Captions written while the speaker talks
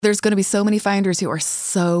There's going to be so many founders who are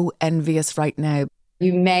so envious right now.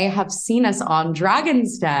 You may have seen us on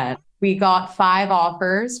Dragon's Den. We got 5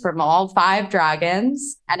 offers from all 5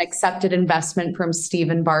 dragons and accepted investment from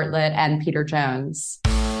Steven Bartlett and Peter Jones.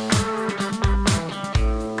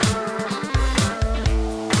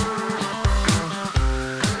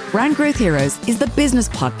 Brand Growth Heroes is the business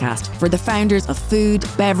podcast for the founders of food,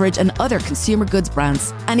 beverage, and other consumer goods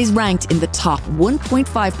brands, and is ranked in the top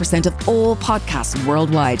 1.5% of all podcasts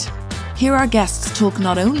worldwide. Here our guests talk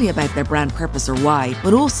not only about their brand purpose or why,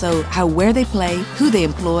 but also how where they play, who they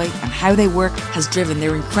employ, and how they work has driven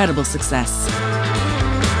their incredible success.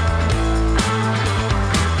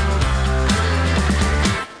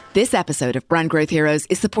 This episode of Brand Growth Heroes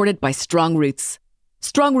is supported by Strong Roots.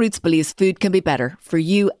 Strong Roots believes food can be better for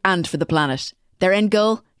you and for the planet. Their end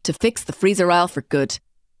goal? To fix the freezer aisle for good.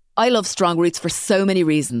 I love Strong Roots for so many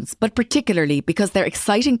reasons, but particularly because their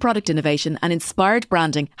exciting product innovation and inspired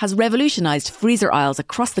branding has revolutionised freezer aisles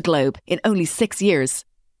across the globe in only 6 years.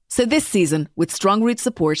 So this season, with Strong Roots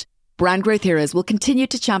support, Brand Growth Heroes will continue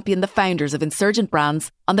to champion the founders of insurgent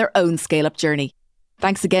brands on their own scale-up journey.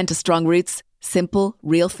 Thanks again to Strong Roots, simple,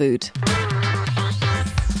 real food.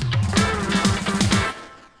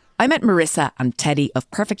 I met Marissa and Teddy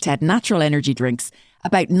of Perfect Ted Natural Energy Drinks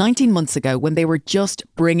about 19 months ago when they were just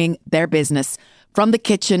bringing their business from the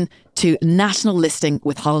kitchen to national listing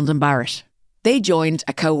with Holland & Barrett. They joined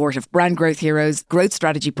a cohort of Brand Growth Heroes growth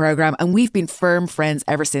strategy programme, and we've been firm friends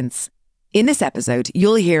ever since. In this episode,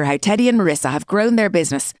 you'll hear how Teddy and Marissa have grown their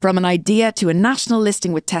business from an idea to a national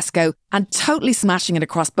listing with Tesco and totally smashing it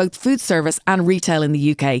across both food service and retail in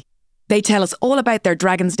the UK. They tell us all about their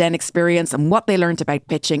Dragon's Den experience and what they learnt about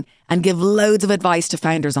pitching, and give loads of advice to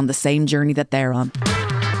founders on the same journey that they're on.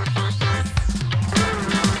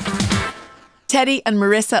 Teddy and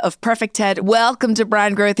Marissa of Perfect Ted, welcome to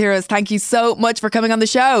Brand Growth Heroes. Thank you so much for coming on the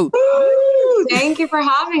show. Thank you for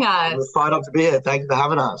having us. We're fired up to be here. Thank you for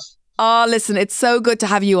having us. Oh, listen, it's so good to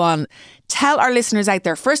have you on. Tell our listeners out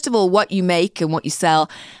there, first of all, what you make and what you sell.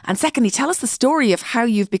 And secondly, tell us the story of how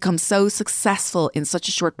you've become so successful in such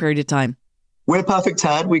a short period of time. We're Perfect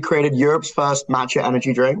Ted. We created Europe's first matcha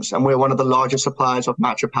energy drinks, and we're one of the largest suppliers of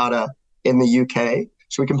matcha powder in the UK.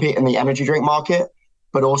 So we compete in the energy drink market,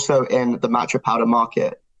 but also in the matcha powder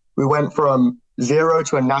market. We went from 0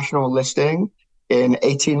 to a national listing in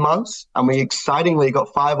 18 months, and we excitingly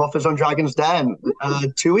got 5 offers on Dragon's Den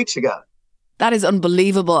 2 weeks ago. That is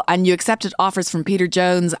unbelievable. And you accepted offers from Peter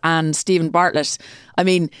Jones and Steven Bartlett. I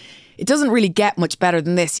mean, it doesn't really get much better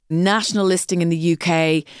than this. National listing in the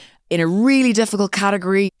UK in a really difficult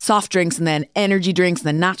category, soft drinks and then energy drinks and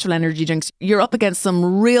then natural energy drinks. You're up against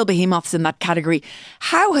some real behemoths in that category.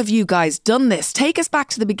 How have you guys done this? Take us back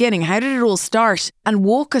to the beginning. How did it all start? And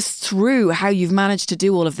walk us through how you've managed to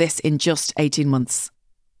do all of this in just 18 months.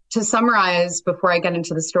 To summarize, before I get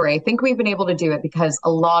into the story, I think we've been able to do it because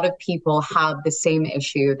a lot of people have the same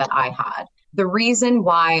issue that I had. The reason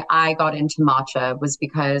why I got into matcha was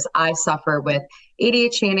because I suffer with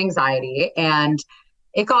ADHD and anxiety, and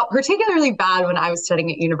it got particularly bad when I was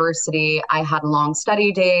studying at university. I had long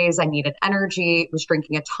study days. I needed energy, was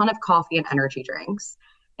drinking a ton of coffee and energy drinks,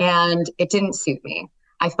 and it didn't suit me.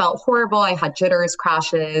 I felt horrible. I had jitters,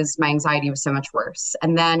 crashes. My anxiety was so much worse.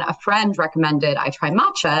 And then a friend recommended I try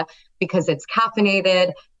matcha because it's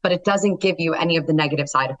caffeinated, but it doesn't give you any of the negative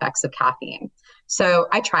side effects of caffeine. So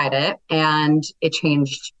I tried it and it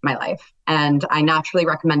changed my life. And I naturally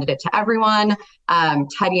recommended it to everyone,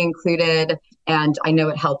 Teddy included. And I know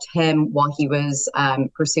it helped him while he was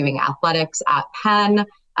pursuing athletics at Penn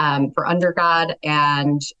for undergrad.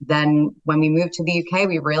 And then when we moved to the UK,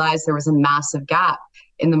 we realized there was a massive gap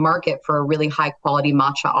in the market for a really high quality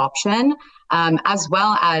matcha option, as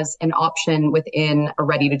well as an option within a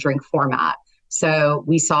ready to drink format. So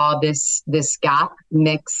we saw this gap,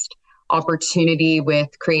 mixed opportunity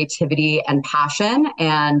with creativity and passion,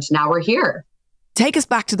 and now we're here. Take us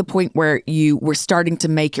back to the point where you were starting to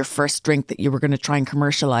make your first drink that you were going to try and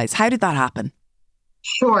commercialize. How did that happen?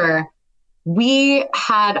 Sure. We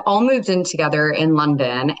had all moved in together in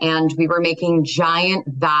London, and we were making giant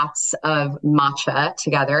vats of matcha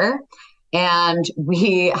together. And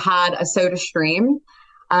we had a soda stream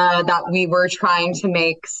that we were trying to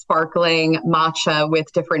make sparkling matcha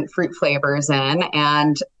with different fruit flavors in.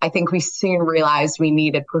 And I think we soon realized we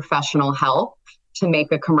needed professional help to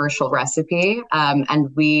make a commercial recipe. And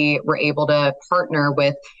we were able to partner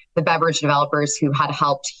with the beverage developers who had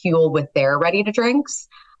helped Huel with their ready to drinks.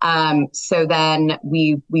 So then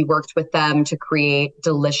we worked with them to create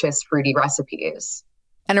delicious fruity recipes.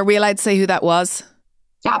 And are we allowed to say who that was?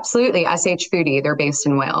 Yeah, absolutely. SH Foodie. They're based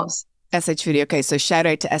in Wales. SH Foodie. Okay, so shout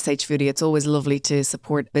out to SH Foodie. It's always lovely to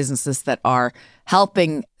support businesses that are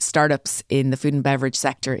helping startups in the food and beverage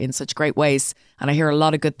sector in such great ways. And I hear a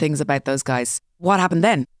lot of good things about those guys. What happened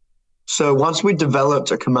then? So once we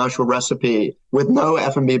developed a commercial recipe with no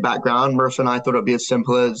F&B background, Marissa and I thought it'd be as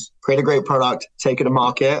simple as create a great product, take it to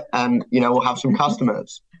market, and, we'll have some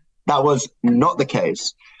customers. That was not the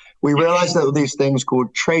case. We realized that these things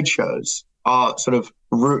called trade shows are sort of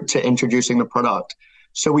route to introducing the product.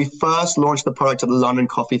 So we first launched the product at the London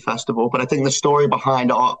Coffee Festival, but I think the story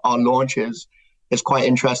behind our launch is quite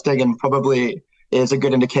interesting and probably is a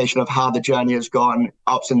good indication of how the journey has gone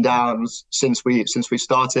ups and downs since we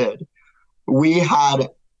started. We had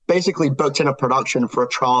basically booked in a production for a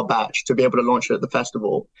trial batch to be able to launch it at the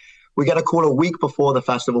festival. We get a call a week before the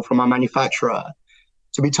festival from our manufacturer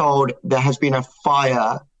to be told there has been a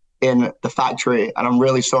fire in the factory, and I'm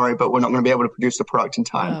really sorry, but we're not going to be able to produce the product in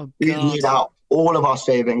time. Oh, we need out all of our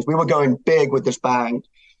savings. We were going big with this bang.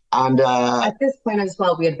 And at this point as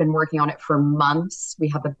well, we had been working on it for months. We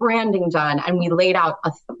had the branding done, and we laid out,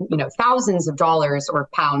 thousands of dollars or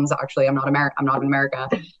pounds. Actually, I'm not in America.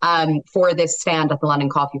 For this stand at the London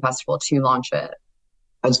Coffee Festival to launch it.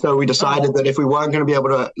 And so we decided that if we weren't going to be able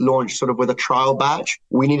to launch sort of with a trial batch,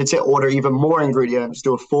 we needed to order even more ingredients,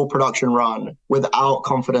 do a full production run without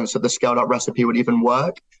confidence that the scaled up recipe would even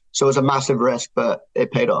work. So it was a massive risk, but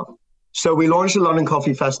it paid off. So we launched the London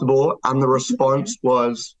Coffee Festival and the response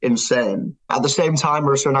was insane. At the same time,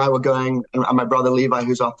 Marissa and I were going, and my brother Levi,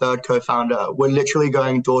 who's our third co-founder, we're literally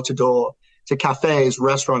going door to door to cafes,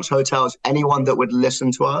 restaurants, hotels, anyone that would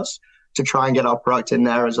listen to us to try and get our product in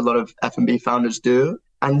there, as a lot of F&B founders do.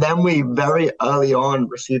 And then we very early on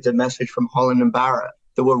received a message from Holland & Barrett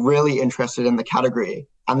that were really interested in the category.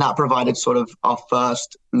 And that provided sort of our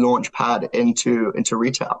first launch pad into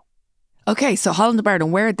retail. Okay, so Holland & Barrett,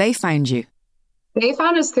 and where had they found you? They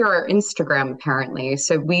found us through our Instagram, apparently.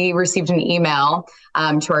 So we received an email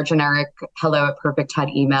to our generic hello@perfect.head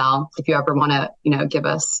email. If you ever want to, give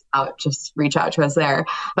us out, just reach out to us there.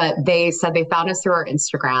 But they said they found us through our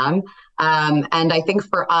Instagram. And I think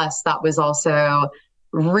for us, that was also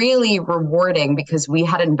really rewarding because we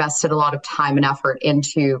had invested a lot of time and effort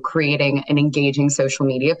into creating an engaging social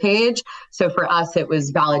media page. So for us, it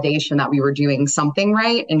was validation that we were doing something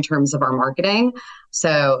right in terms of our marketing.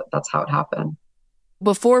 So that's how it happened.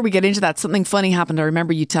 Before we get into that, something funny happened. I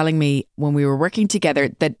remember you telling me when we were working together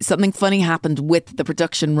that something funny happened with the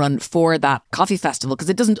production run for that coffee festival, because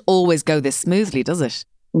it doesn't always go this smoothly, does it?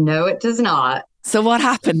 No, it does not. So what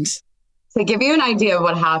happened? To give you an idea of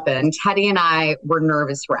what happened, Teddy and I were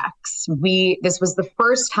nervous wrecks. This was the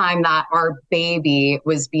first time that our baby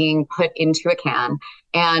was being put into a can,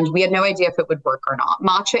 and we had no idea if it would work or not.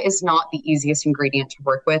 Matcha is not the easiest ingredient to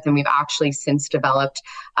work with, and we've actually since developed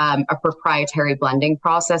a proprietary blending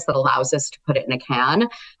process that allows us to put it in a can.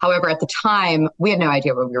 However, at the time, we had no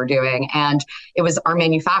idea what we were doing, and it was our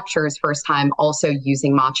manufacturer's first time also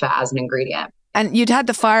using matcha as an ingredient. And you'd had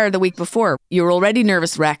the fire the week before. You were already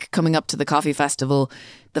nervous wreck coming up to the coffee festival.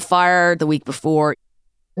 The fire the week before.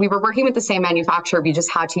 We were working with the same manufacturer. We just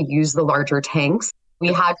had to use the larger tanks.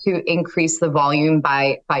 We had to increase the volume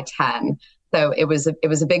by 10. So it was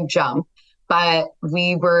a big jump. But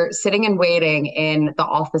we were sitting and waiting in the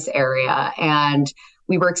office area, and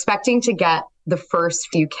we were expecting to get the first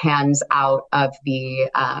few cans out of the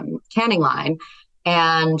canning line.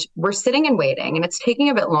 And we're sitting and waiting, and it's taking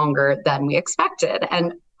a bit longer than we expected.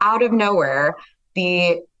 And out of nowhere,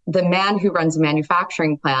 the man who runs a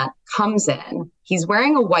manufacturing plant comes in. He's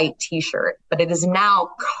wearing a white T-shirt, but it is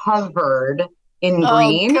now covered in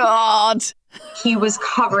green. Oh, God. He was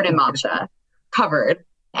covered in matcha, covered.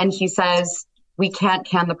 And he says, "We can't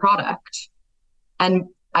can the product." And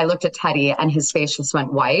I looked at Teddy, and his face just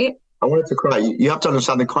went white. I wanted to cry. You have to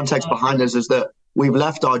understand the context behind this is that we've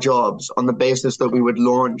left our jobs on the basis that we would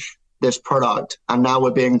launch this product, and now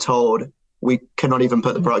we're being told we cannot even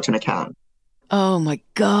put the product in a can. Oh my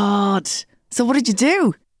God. So what did you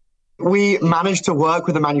do? We managed to work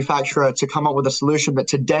with the manufacturer to come up with a solution that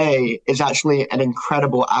today is actually an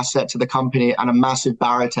incredible asset to the company and a massive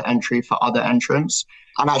barrier to entry for other entrants,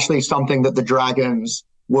 and actually something that the Dragons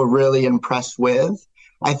were really impressed with.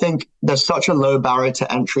 I think there's such a low barrier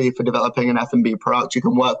to entry for developing an F&B product. You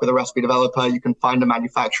can work with a recipe developer, you can find a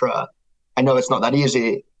manufacturer. I know it's not that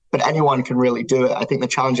easy, but anyone can really do it. I think the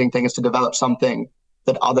challenging thing is to develop something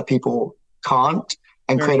that other people can't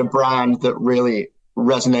and create a brand that really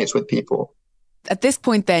resonates with people. At this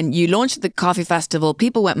point then, you launched the coffee festival.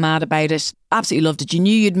 People went mad about it. Absolutely loved it. You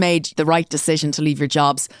knew you'd made the right decision to leave your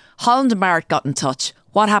jobs. Holland & Barrett got in touch.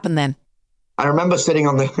 What happened then? I remember sitting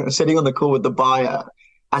on the call with the buyer,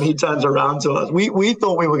 And he turns around to us. We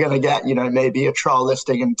thought we were going to get, maybe a trial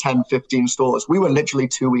listing in 10, 15 stores. We were literally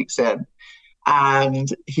 2 weeks in. And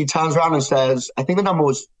he turns around and says, I think the number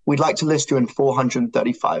was, we'd like to list you in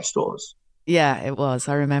 435 stores. Yeah, it was.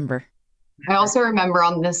 I remember. I also remember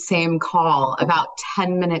on this same call, about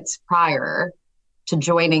 10 minutes prior to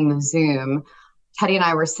joining the Zoom, Teddy and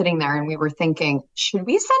I were sitting there and we were thinking, should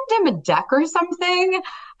we send him a deck or something?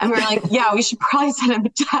 And we were like, yeah, we should probably send him a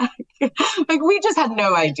deck. Like, we just had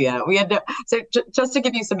no idea. So just to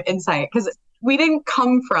give you some insight, because we didn't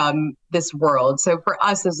come from this world. So for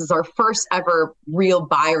us, this is our first ever real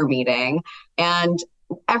buyer meeting. And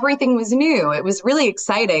everything was new. It was really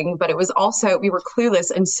exciting, but it was also, we were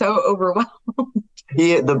clueless and so overwhelmed.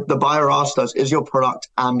 The buyer asked us, is your product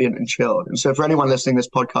ambient and chilled? And so for anyone listening to this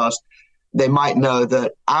podcast, they might know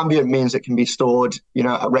that ambient means it can be stored,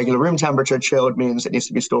 at regular room temperature. Chilled means it needs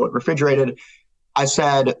to be stored refrigerated. I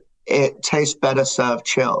said, it tastes better served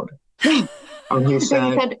chilled. And he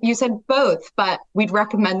said, you said both, but we'd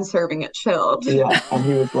recommend serving it chilled. Yeah. And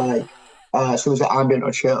he was like, so is it ambient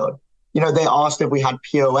or chilled? They asked if we had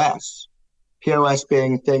POS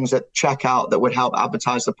being things at checkout that would help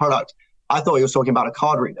advertise the product. I thought he was talking about a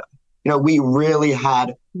card reader. We really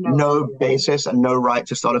had no basis and no right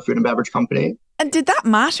to start a food and beverage company. And did that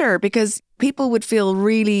matter? Because people would feel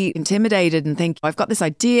really intimidated and think, I've got this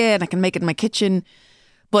idea and I can make it in my kitchen,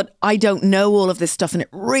 but I don't know all of this stuff and it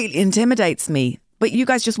really intimidates me. But you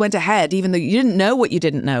guys just went ahead, even though you didn't know what you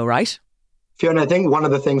didn't know, right? Fiona, I think one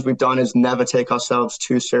of the things we've done is never take ourselves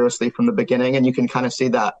too seriously from the beginning. And you can kind of see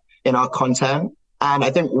that in our content. And I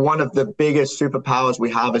think one of the biggest superpowers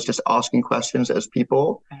we have is just asking questions as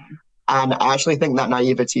people. And I actually think that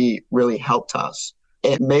naivety really helped us.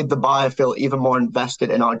 It made the buyer feel even more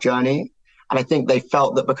invested in our journey. And I think they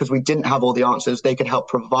felt that because we didn't have all the answers, they could help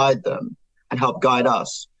provide them and help guide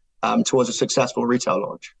us towards a successful retail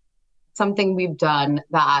launch. Something we've done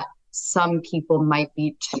that some people might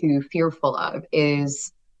be too fearful of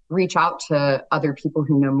is reach out to other people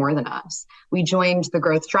who know more than us. We joined the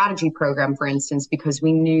growth strategy program, for instance, because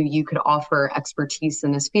we knew you could offer expertise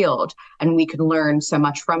in this field and we could learn so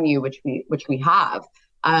much from you, which we have.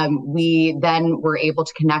 We then were able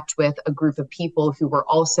to connect with a group of people who were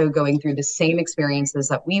also going through the same experiences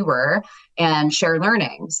that we were and share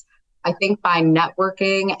learnings. I think by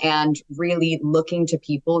networking and really looking to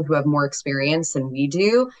people who have more experience than we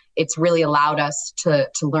do, it's really allowed us to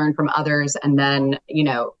learn from others and then,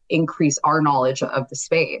 increase our knowledge of the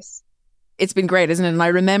space. It's been great, isn't it? And I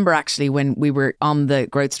remember actually when we were on the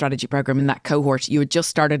growth strategy program in that cohort, you had just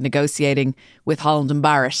started negotiating with Holland &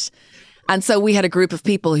 Barrett. And so we had a group of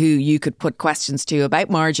people who you could put questions to about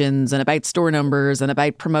margins and about store numbers and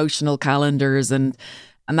about promotional calendars. And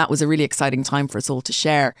that was a really exciting time for us all to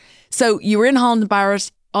share. So you were in Holland &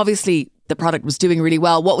 Barrett. Obviously, the product was doing really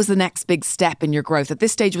well. What was the next big step in your growth? At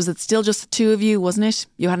this stage, was it still just the two of you, wasn't it?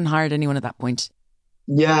 You hadn't hired anyone at that point.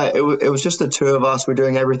 Yeah, it was just the two of us. We're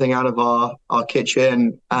doing everything out of our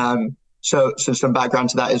kitchen. So some background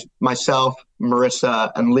to that is myself,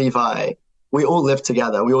 Marissa, and Levi. We all live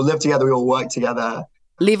together. We all work together.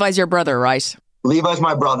 Levi's your brother, right? Levi's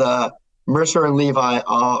my brother. Marissa and Levi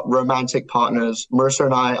are romantic partners. Marissa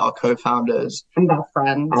and I are co-founders. And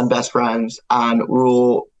best friends. And we're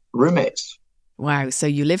all roommates. Wow. So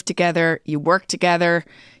you live together, you work together,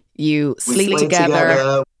 you sleep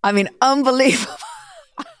together. I mean, unbelievable.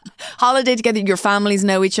 Holiday together, your families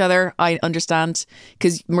know each other, I understand.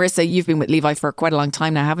 Because Marissa, you've been with Levi for quite a long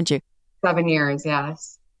time now, haven't you? 7 years,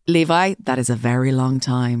 yes. Levi, that is a very long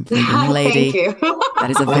time for a young lady. Thank you.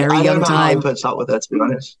 That is a very young time. I don't know how puts up with it, to be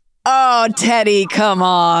honest. Oh, Teddy, come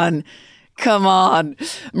on.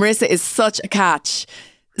 Marissa is such a catch.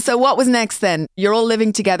 So what was next then? You're all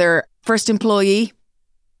living together. First employee?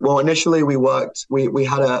 Well, initially we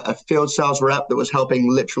had a field sales rep that was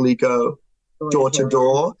helping literally go door to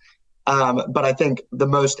door. But I think the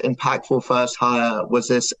most impactful first hire was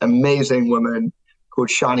this amazing woman called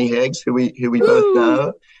Shani Higgs, who we both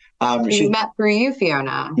know. She met through you,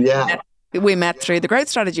 Fiona. Yeah. We met through the growth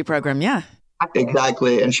strategy program, yeah.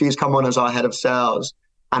 Exactly. And she's come on as our head of sales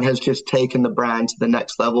and has just taken the brand to the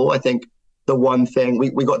next level. I think the one thing,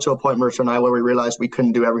 we got to a point, Marissa and I, where we realized we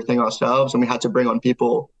couldn't do everything ourselves and we had to bring on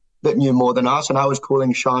people that knew more than us. And I was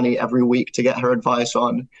calling Shani every week to get her advice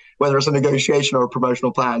on whether it's a negotiation or a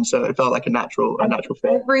promotional plan. So it felt like a natural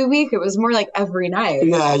fit. Every week, it was more like every night.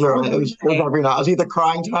 Yeah, you're right. It was every night. I was either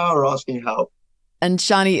crying to her or asking help. And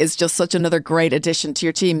Shani is just such another great addition to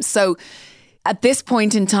your team. So at this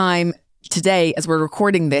point in time, today, as we're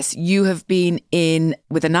recording this, you have been in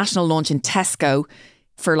with a national launch in Tesco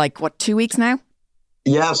for 2 weeks now?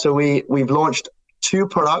 Yeah, so we've launched 2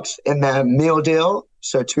 products in their meal deal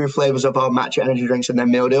So 2 flavors of our matcha energy drinks in their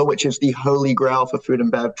meal deal, which is the holy grail for food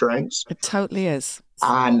and bev drinks. It totally is.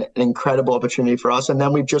 And an incredible opportunity for us. And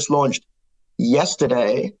then we've just launched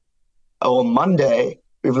yesterday or Monday,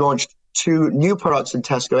 we've launched 2 new products in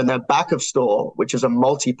Tesco in their back of store, which is a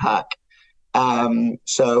multi-pack.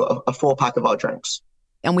 So a 4-pack of our drinks.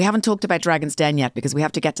 And we haven't talked about Dragon's Den yet because we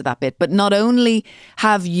have to get to that bit. But not only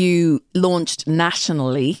have you launched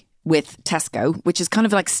nationally with Tesco, which is kind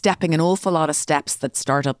of like stepping an awful lot of steps that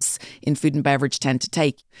startups in food and beverage tend to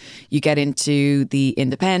take. You get into the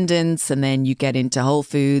independents and then you get into Whole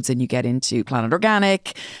Foods and you get into Planet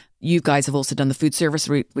Organic. You guys have also done the food service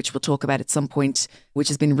route, which we'll talk about at some point, which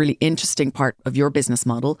has been a really interesting part of your business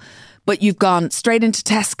model. But you've gone straight into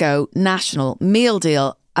Tesco, national, meal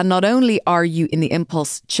deal. And not only are you in the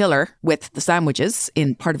Impulse chiller with the sandwiches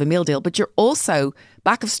in part of a meal deal, but you're also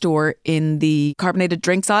back of store in the carbonated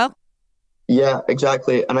drinks aisle. Yeah,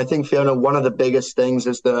 exactly. And I think, Fiona, one of the biggest things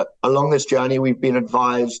is that along this journey, we've been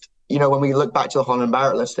advised, when we look back to the Holland &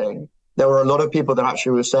 Barrett listing, there were a lot of people that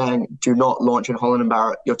actually were saying, do not launch in Holland &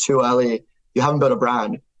 Barrett. You're too early. You haven't built a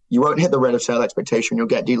brand. You won't hit the rate of sale expectation. You'll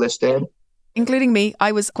get delisted. Including me.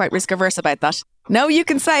 I was quite risk averse about that. No, you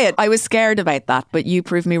can say it. I was scared about that, but you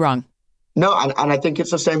proved me wrong. No, and I think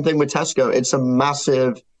it's the same thing with Tesco. It's a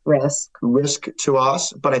massive risk to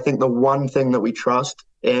us. But I think the one thing that we trust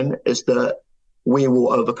in is that we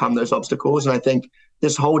will overcome those obstacles. And I think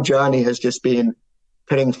this whole journey has just been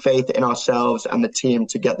putting faith in ourselves and the team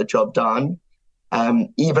to get the job done.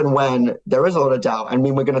 Even when there is a lot of doubt. I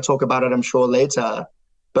mean, we're going to talk about it, I'm sure, later.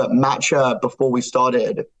 But matcha, before we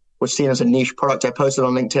started, was seen as a niche product. I posted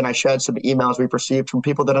on LinkedIn, I shared some emails we've received from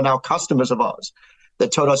people that are now customers of ours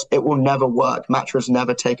that told us it will never work. Matcha has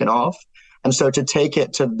never taken off. And so to take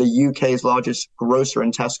it to the UK's largest grocer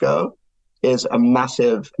in Tesco is a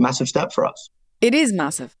massive, massive step for us. It is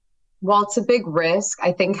massive. While it's a big risk,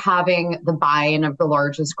 I think having the buy-in of the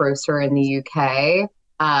largest grocer in the UK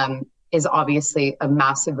is obviously a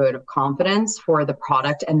massive vote of confidence for the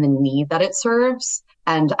product and the need that it serves.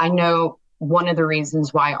 And I know one of the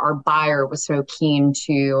reasons why our buyer was so keen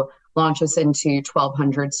to launch us into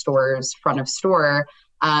 1,200 stores front of store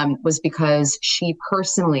was because she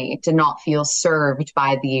personally did not feel served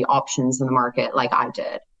by the options in the market like I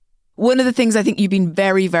did. One of the things I think you've been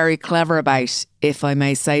very, very clever about, if I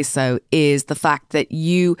may say so, is the fact that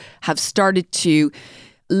you have started to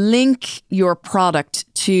link your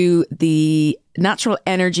product to the natural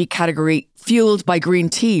energy category fueled by green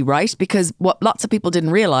tea, right? Because what lots of people didn't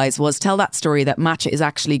realize was tell that story that matcha is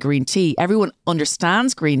actually green tea. Everyone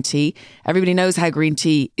understands green tea. Everybody knows how green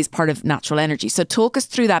tea is part of natural energy. So talk us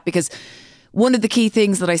through that, because one of the key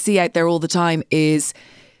things that I see out there all the time is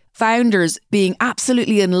founders being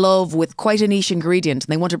absolutely in love with quite a niche ingredient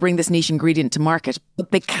and they want to bring this niche ingredient to market,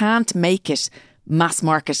 but they can't make it mass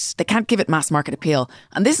market. They can't give it mass market appeal.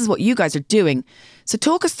 And this is what you guys are doing. So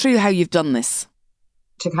talk us through how you've done this.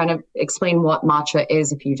 To kind of explain what matcha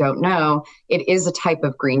is, if you don't know, it is a type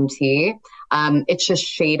of green tea. It's just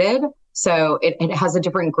shaded. So it has a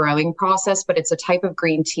different growing process, but it's a type of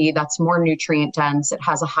green tea that's more nutrient dense. It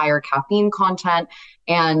has a higher caffeine content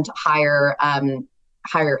and higher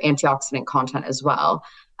antioxidant content as well.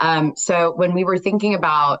 So when we were thinking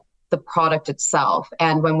about the product itself,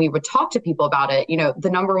 and when we would talk to people about it, the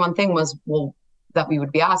number one thing was, that we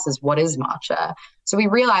would be asked is, what is matcha? So we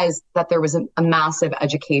realized that there was a massive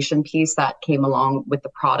education piece that came along with the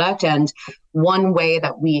product. And one way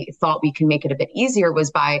that we thought we can make it a bit easier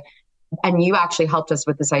was by, and you actually helped us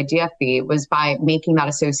with this idea, Fee, was by making that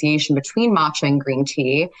association between matcha and green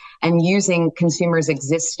tea and using consumers'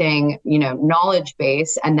 existing, knowledge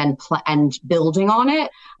base and then and building on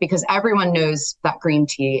it, because everyone knows that green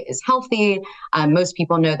tea is healthy. Most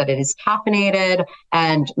people know that it is caffeinated,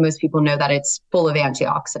 and most people know that it's full of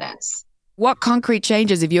antioxidants. What concrete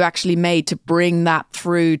changes have you actually made to bring that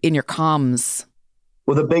through in your comms?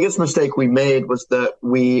 Well, the biggest mistake we made was that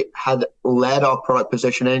we had led our product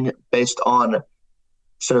positioning based on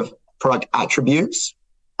sort of product attributes.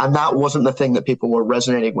 And that wasn't the thing that people were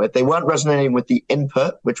resonating with. They weren't resonating with the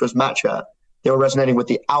input, which was matcha. They were resonating with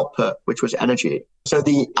the output, which was energy. So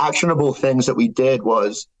the actionable things that we did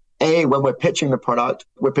was, A, when we're pitching the product,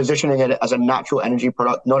 we're positioning it as a natural energy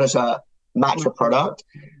product, not as a matcha product.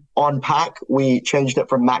 On pack, we changed it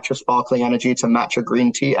from matcha sparkling energy to matcha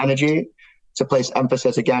green tea energy, to place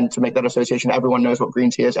emphasis, again, to make that association. Everyone knows what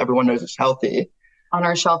green tea is. Everyone knows it's healthy. On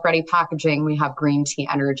our shelf-ready packaging, we have green tea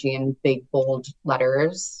energy in big, bold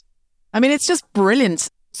letters. I mean, it's just brilliant.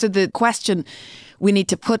 So the question we need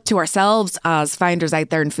to put to ourselves as founders out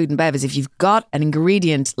there in food and bev is, if you've got an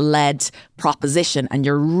ingredient-led proposition and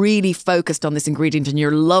you're really focused on this ingredient and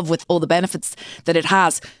you're in love with all the benefits that it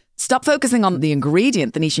has, stop focusing on the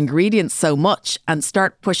ingredient, the niche ingredient so much, and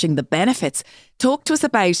start pushing the benefits. Talk to us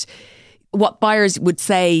about what buyers would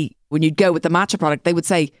say when you'd go with the matcha product. They would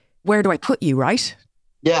say, where do I put you, right?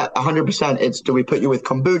 Yeah, 100%. It's, do we put you with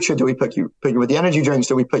kombucha? Do we put you with the energy drinks?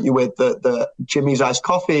 Do we put you with the Jimmy's iced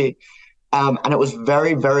coffee? And it was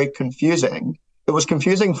very, very confusing. It was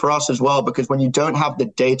confusing for us as well, because when you don't have the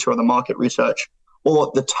data or the market research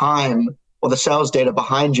or the time or the sales data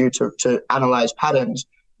behind you to analyze patterns,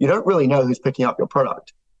 you don't really know who's picking up your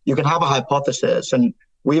product. You can have a hypothesis, and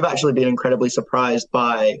we've actually been incredibly surprised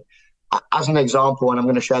by, as an example, and I'm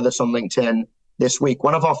going to share this on LinkedIn this week,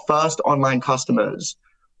 one of our first online customers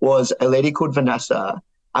was a lady called Vanessa,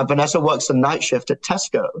 and Vanessa works the night shift at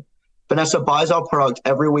Tesco. Vanessa buys our product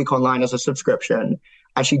every week online as a subscription,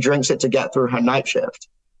 and she drinks it to get through her night shift.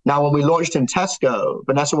 Now, when we launched in Tesco,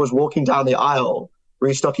 Vanessa was walking down the aisle,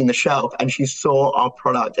 restocking the shelf, and she saw our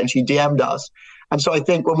product and she DM'd us. And so I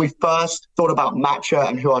think when we first thought about matcha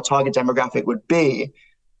and who our target demographic would be,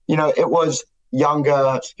 it was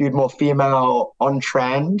younger, skewed more female, on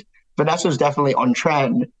trend. Vanessa's definitely on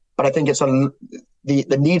trend, but I think it's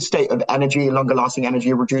the need state of energy, longer lasting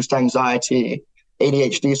energy, reduced anxiety,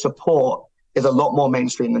 ADHD support is a lot more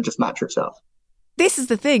mainstream than just matcha itself. This is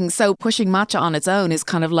the thing. So pushing matcha on its own is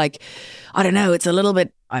kind of like, I don't know, it's a little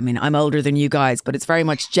bit, I mean, I'm older than you guys, but it's very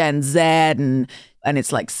much Gen Z, and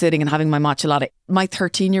it's like sitting and having my matcha latte. My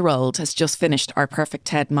 13-year-old has just finished our Perfect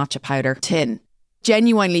Head matcha powder tin.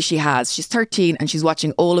 Genuinely, she has. She's 13 and she's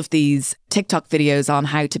watching all of these TikTok videos on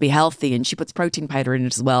how to be healthy, and she puts protein powder in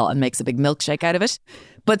it as well and makes a big milkshake out of it.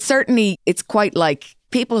 But certainly it's quite like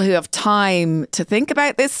people who have time to think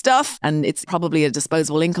about this stuff, and it's probably a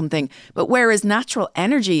disposable income thing. But whereas natural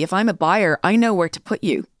energy, if I'm a buyer, I know where to put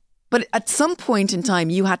you. But at some point in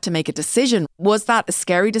time, you had to make a decision. Was that a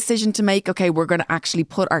scary decision to make? Okay, we're going to actually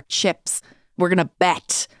put our chips, we're going to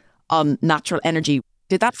bet on natural energy.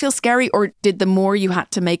 Did that feel scary, or did the more you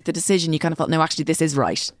had to make the decision, you kind of felt, no, actually, this is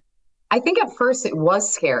right? I think at first it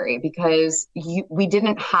was scary because we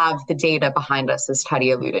didn't have the data behind us, as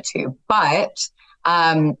Teddy alluded to. But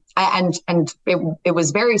it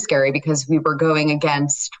was very scary because we were going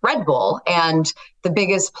against Red Bull and the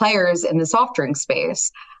biggest players in the soft drink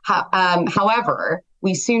space. However,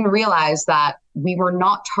 we soon realized that we were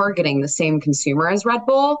not targeting the same consumer as Red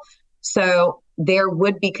Bull. So there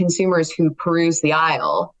would be consumers who peruse the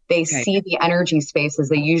aisle. They see the energy space as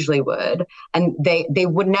they usually would, and they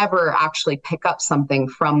would never actually pick up something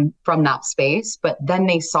from that space, but then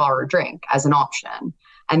they saw our drink as an option,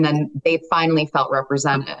 and then they finally felt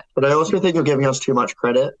represented. But I also think you're giving us too much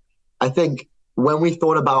credit. I think when we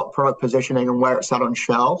thought about product positioning and where it sat on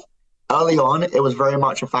shelf, early on, it was very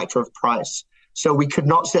much a factor of price. So we could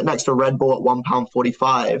not sit next to Red Bull at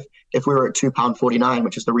 £1.45 if we were at £2.49,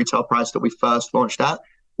 which is the retail price that we first launched at.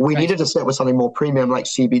 We needed to sit with something more premium like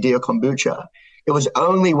CBD or kombucha. It was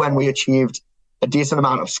only when we achieved a decent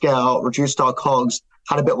amount of scale, reduced our COGS,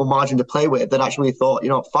 had a bit more margin to play with, that actually thought,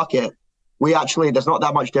 fuck it. There's not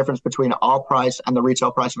that much difference between our price and the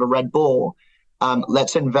retail price of a Red Bull.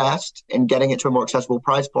 Let's invest in getting it to a more accessible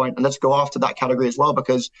price point, and let's go after that category as well,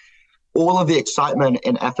 because all of the excitement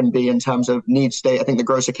in F&B in terms of need state, I think the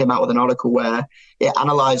Grocer came out with an article where it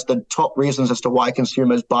analyzed the top reasons as to why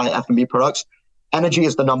consumers buy F&B products. Energy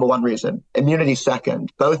is the number one reason. Immunity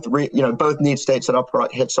second. Both need states that our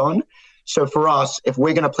product hits on. So for us, if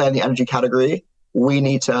we're going to play in the energy category, we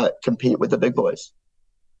need to compete with the big boys.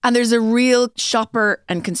 And there's a real shopper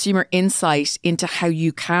and consumer insight into how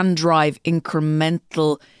you can drive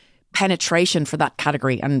incremental penetration for that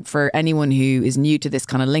category. And for anyone who is new to this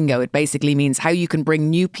kind of lingo, it basically means how you can bring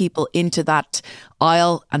new people into that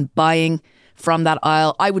aisle and buying from that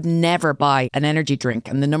aisle. I would never buy an energy drink.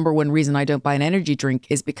 And the number one reason I don't buy an energy drink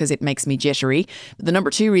is because it makes me jittery. But the number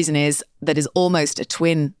two reason is almost a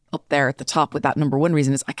twin up there at the top with that number one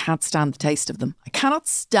reason is I can't stand the taste of them. I cannot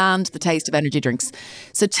stand the taste of energy drinks.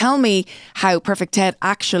 So tell me how Perfect Head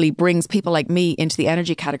actually brings people like me into the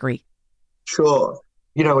energy category. Sure.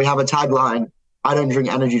 We have a tagline, I don't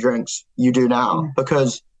drink energy drinks, you do now.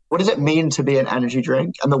 Because what does it mean to be an energy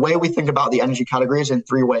drink? And the way we think about the energy category is in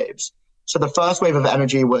three waves. So the first wave of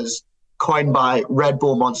energy was coined by Red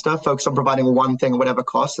Bull Monster, focused on providing one thing at whatever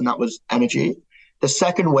cost, and that was energy. The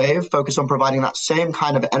second wave focused on providing that same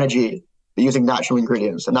kind of energy, but using natural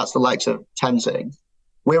ingredients, and that's the likes of Tenzing.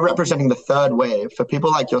 We're representing the third wave for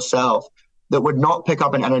people like yourself that would not pick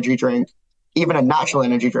up an energy drink, even a natural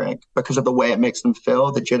energy drink, because of the way it makes them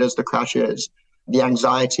feel, the jitters, the crashes, the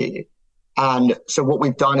anxiety. And so what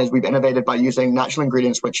we've done is we've innovated by using natural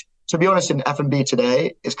ingredients, which, to be honest, in F&B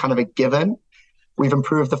today is kind of a given. We've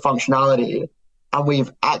improved the functionality and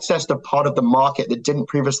we've accessed a part of the market that didn't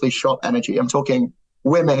previously shop energy. I'm talking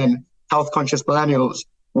women, health-conscious millennials,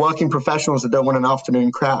 working professionals that don't want an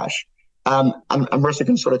afternoon crash. And Marissa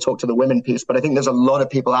can sort of talk to the women piece, but I think there's a lot of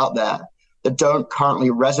people out there that don't currently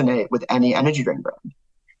resonate with any energy drink brand.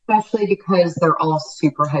 Especially because they're all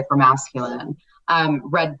super hyper masculine.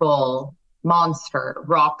 Red Bull, Monster,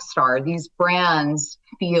 Rockstar, these brands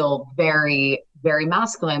feel very, very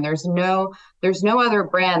masculine. There's no other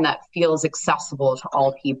brand that feels accessible to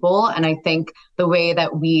all people. And I think the way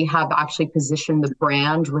that we have actually positioned the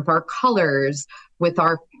brand with our colors, with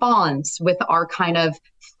our fonts, with our kind of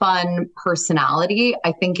fun personality,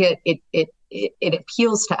 I think it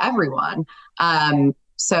appeals to everyone.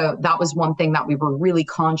 So that was one thing that we were really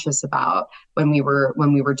conscious about when we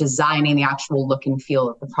were designing the actual look and feel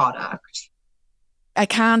of the product. I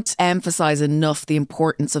can't emphasize enough the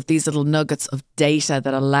importance of these little nuggets of data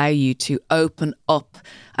that allow you to open up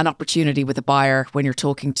an opportunity with a buyer when you're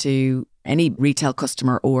talking to any retail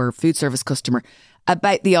customer or food service customer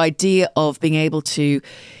about the idea of being able to,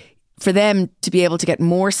 for them to be able to get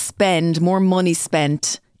more money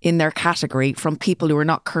spent in their category from people who are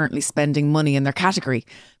not currently spending money in their category.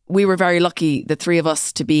 We were very lucky, the three of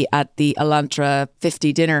us, to be at the Elantra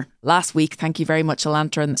 50 dinner last week. Thank you very much,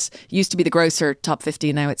 Elantra. And it used to be the Grocer Top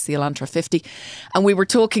 50, now it's the Elantra 50. And we were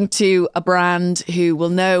talking to a brand who will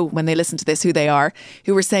know when they listen to this who they are,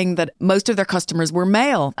 who were saying that most of their customers were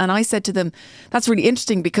male. And I said to them, that's really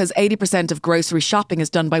interesting because 80% of grocery shopping is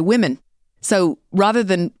done by women. So rather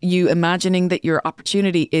than you imagining that your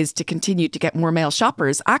opportunity is to continue to get more male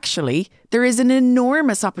shoppers, actually, there is an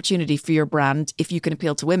enormous opportunity for your brand if you can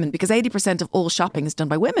appeal to women, because 80% of all shopping is done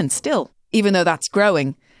by women still, even though that's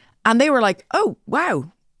growing. And they were like, oh,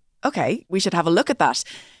 wow, okay, we should have a look at that.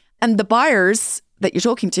 And the buyers that you're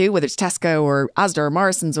talking to, whether it's Tesco or Asda or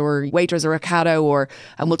Morrison's or Waitrose or Ocado,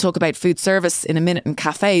 and we'll talk about food service in a minute and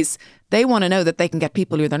cafes, they want to know that they can get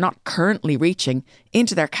people who they're not currently reaching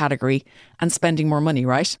into their category and spending more money,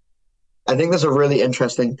 right? I think there's a really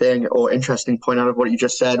interesting thing or interesting point out of what you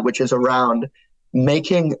just said, which is around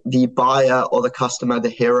making the buyer or the customer the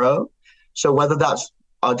hero. So whether that's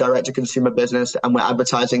our direct-to-consumer business and we're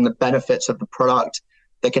advertising the benefits of the product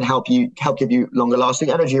that can help give you longer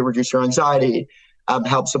lasting energy, reduce your anxiety,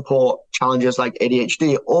 help support challenges like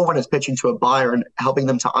ADHD, or when it's pitching to a buyer and helping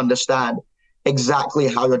them to understand exactly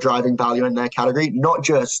how you're driving value in their category, not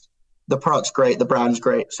just the product's great, the brand's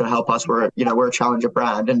great, so help us, we're a challenger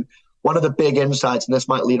brand. And one of the big insights, and this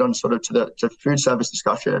might lead on sort of to the food service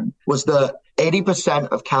discussion, was that 80%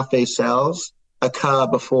 of cafe sales occur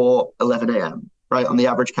before 11 a.m., right, on the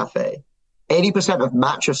average cafe. 80% of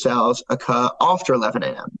matcha sales occur after 11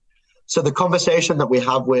 a.m. So the conversation that we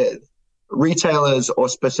have with retailers or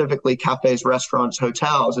specifically cafes, restaurants,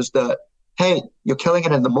 hotels is that, hey, you're killing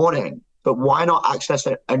it in the morning, but why not access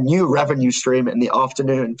a new revenue stream in the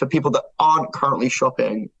afternoon for people that aren't currently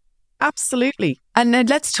shopping? Absolutely. And then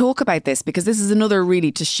let's talk about this, because this is another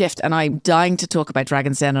really to shift, and I'm dying to talk about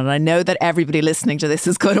Dragon's Den, and I know that everybody listening to this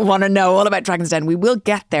is going to want to know all about Dragon's Den. We will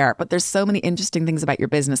get there, but there's so many interesting things about your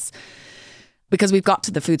business. Because we've got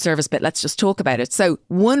to the food service bit, let's just talk about it. So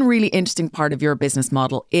one really interesting part of your business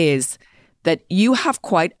model is that you have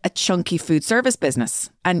quite a chunky food service business,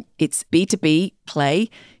 and it's B2B play.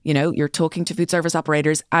 You know, you're talking to food service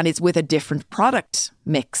operators and it's with a different product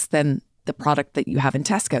mix than the product that you have in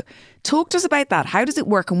Tesco. Talk to us about that. How does it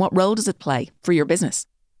work and what role does it play for your business?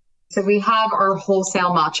 So we have our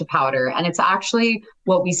wholesale matcha powder, and it's actually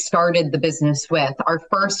what we started the business with. Our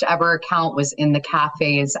first ever account was in the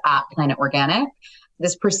cafes at Planet Organic.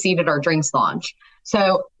 This preceded our drinks launch.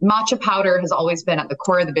 So matcha powder has always been at the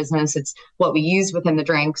core of the business. It's what we use within the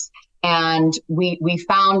drinks. And we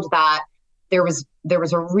found that there was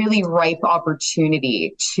a really ripe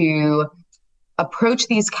opportunity to approach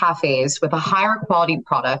these cafes with a higher quality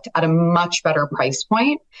product at a much better price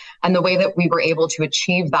point. And the way that we were able to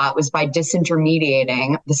achieve that was by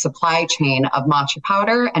disintermediating the supply chain of matcha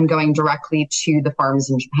powder and going directly to the farms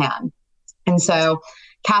in Japan. And so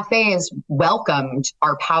cafes welcomed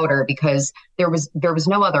our powder because there was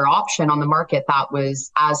no other option on the market that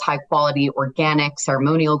was as high quality, organic,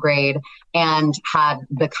 ceremonial grade, and had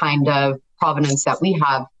the kind of provenance that we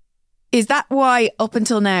have. Is that why up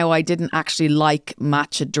until now I didn't actually like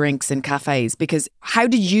matcha drinks in cafes? Because how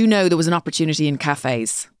did you know there was an opportunity in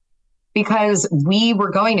cafes? Because we were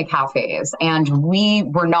going to cafes and we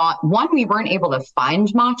weren't able to find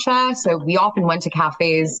matcha. So we often went to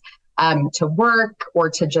cafes to work or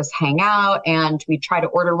to just hang out. And we'd try to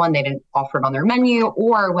order one. They didn't offer it on their menu.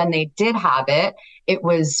 Or when they did have it, it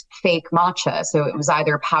was fake matcha. So it was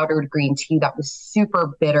either powdered green tea that was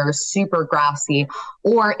super bitter, super grassy,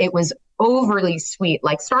 or it was overly sweet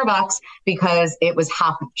like Starbucks because it was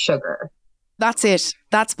half sugar. That's it.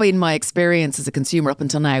 That's been my experience as a consumer up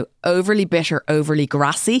until now. Overly bitter, overly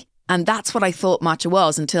grassy. And that's what I thought matcha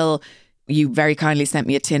was until you very kindly sent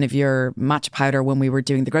me a tin of your matcha powder when we were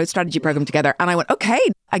doing the growth strategy program together. And I went, okay,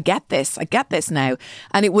 I get this now.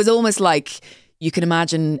 And it was almost like you can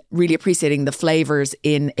imagine really appreciating the flavours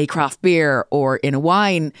in a craft beer or in a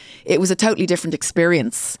wine. It was a totally different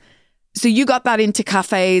experience. So you got that into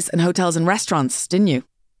cafes and hotels and restaurants, didn't you?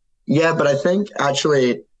 Yeah, but I think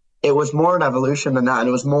actually it was more an evolution than that. And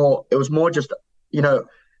it was more just,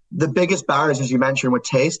 the biggest barriers, as you mentioned, were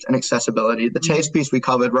taste and accessibility. The taste piece we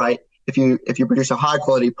covered, right? If you produce a high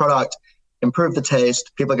quality product, improve the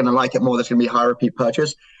taste, people are going to like it more. There's going to be high repeat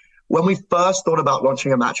purchase. When we first thought about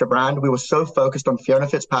launching a matcha brand, we were so focused on Fiona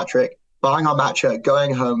Fitzpatrick buying our matcha,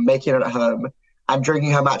 going home, making it at home, and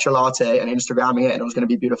drinking her matcha latte and Instagramming it, and it was going to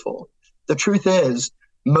be beautiful. The truth is,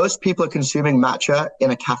 most people are consuming matcha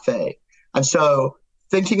in a cafe. And so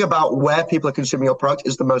thinking about where people are consuming your product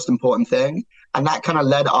is the most important thing. And that kind of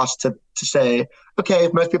led us to say, okay,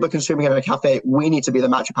 if most people are consuming it in a cafe, we need to be the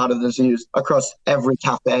matcha powder that's used across every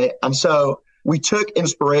cafe. And so we took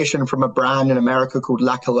inspiration from a brand in America called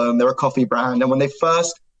La Colombe. They're a coffee brand. And when they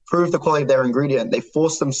first proved the quality of their ingredient, they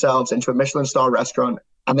forced themselves into a Michelin star restaurant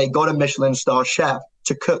and they got a Michelin star chef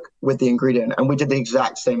to cook with the ingredient. And we did the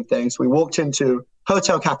exact same thing. So we walked into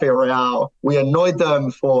Hotel Cafe Royale. We annoyed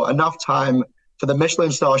them for enough time for the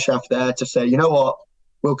Michelin star chef there to say, you know what,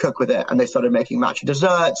 we'll cook with it. And they started making matcha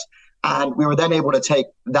desserts. And we were then able to take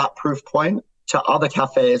that proof point to other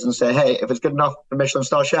cafes and say, hey, if it's good enough for Michelin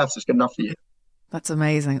star chefs, it's good enough for you. That's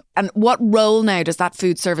amazing. And what role now does that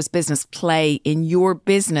food service business play in your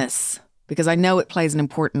business? Because I know it plays an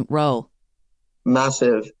important role.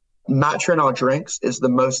 Massive. Matcha in our drinks is the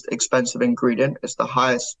most expensive ingredient. It's the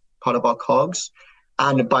highest part of our COGS.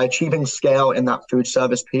 And by achieving scale in that food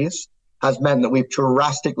service piece has meant that we've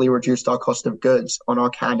drastically reduced our cost of goods on our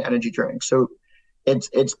canned energy drinks. So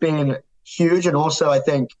it's been huge. And also I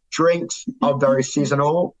think drinks are very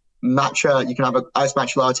seasonal. Matcha, you can have an iced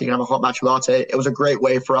matcha latte, you can have a hot matcha latte. It was a great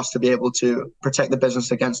way for us to be able to protect the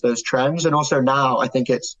business against those trends. And also now I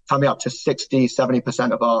think it's coming up to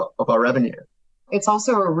 60-70% of our revenue. It's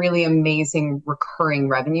also a really amazing recurring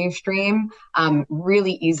revenue stream,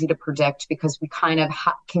 really easy to predict because we kind of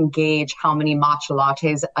can gauge how many matcha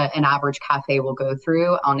lattes an average cafe will go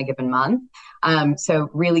through on a given month. So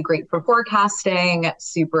really great for forecasting,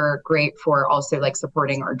 super great for also like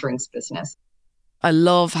supporting our drinks business. I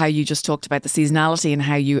love how you just talked about the seasonality and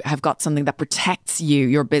how you have got something that protects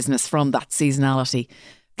your business from that seasonality.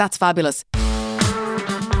 That's fabulous.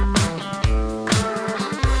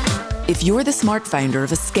 If you're the smart founder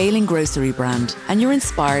of a scaling grocery brand and you're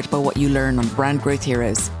inspired by what you learn on Brand Growth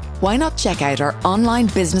Heroes, why not check out our online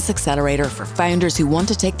business accelerator for founders who want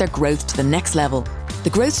to take their growth to the next level? The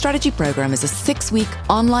Growth Strategy Program is a 6-week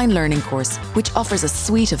online learning course which offers a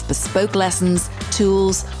suite of bespoke lessons,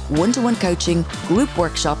 tools, one-to-one coaching, group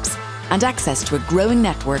workshops, and access to a growing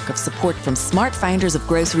network of support from smart founders of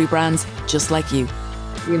grocery brands just like you.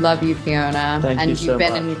 We love you, Fiona. Thank you you've so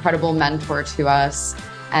been much. an incredible mentor to us.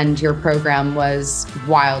 And your program was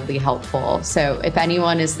wildly helpful. So if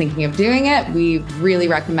anyone is thinking of doing it, we really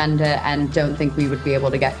recommend it and don't think we would be able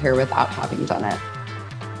to get here without having done it.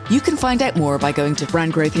 You can find out more by going to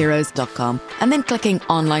brandgrowthheroes.com and then clicking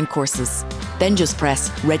online courses. Then just press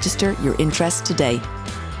register your interest today.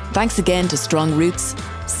 Thanks again to Strong Roots,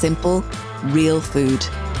 simple, real food.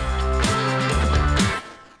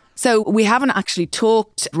 So we haven't actually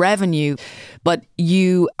talked revenue, but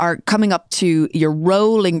you are coming up to your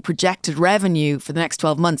rolling projected revenue for the next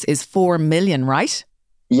 12 months is 4 million, right?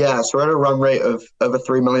 Yeah, so we're at a run rate of over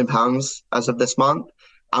 £3 million as of this month.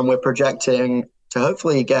 And we're projecting to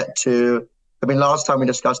hopefully get to, last time we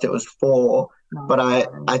discussed it was 4, but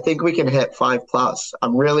I think we can hit 5+.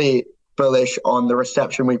 I'm really bullish on the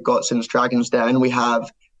reception we've got since Dragon's Den. We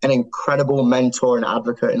have an incredible mentor and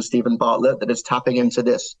advocate in Stephen Bartlett that is tapping into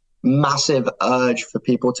this massive urge for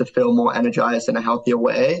people to feel more energized in a healthier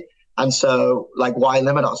way. And so, why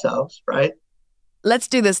limit ourselves, right? Let's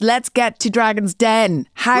do this. Let's get to Dragon's Den.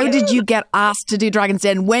 How did you get asked to do Dragon's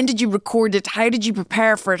Den? When did you record it? How did you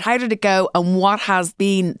prepare for it? How did it go? And what has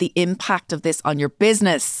been the impact of this on your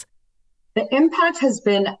business? The impact has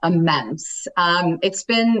been immense. It's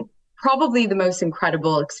been probably the most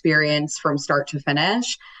incredible experience from start to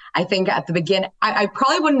finish. I think at the beginning, I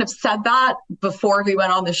probably wouldn't have said that before we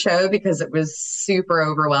went on the show because it was super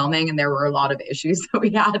overwhelming and there were a lot of issues that we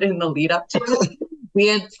had in the lead up to it. We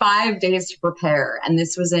had 5 days to prepare, and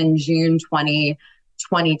this was in June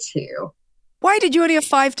 2022. Why did you only have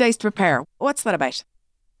 5 days to prepare? What's that about?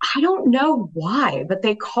 I don't know why, but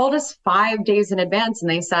they called us 5 days in advance and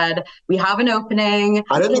they said, we have an opening.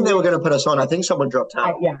 I don't think they were going to put us on. I think someone dropped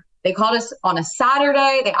out. Yeah. They called us on a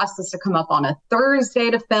Saturday. They asked us to come up on a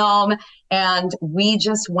Thursday to film. And we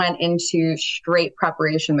just went into straight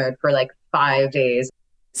preparation mode for like 5 days.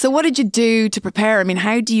 So what did you do to prepare? I mean,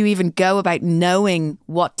 how do you even go about knowing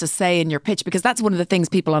what to say in your pitch? Because that's one of the things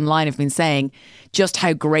people online have been saying, just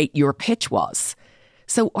how great your pitch was.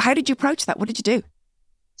 So how did you approach that? What did you do?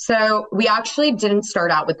 So we actually didn't start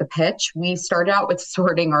out with the pitch. We started out with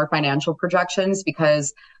sorting our financial projections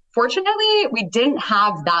because fortunately we didn't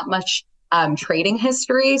have that much trading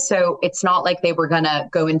history. So it's not like they were going to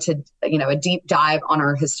go into, a deep dive on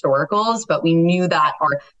our historicals, but we knew that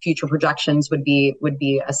our future projections would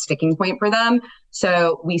be a sticking point for them.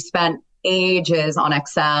 So we spent ages on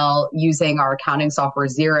Excel using our accounting software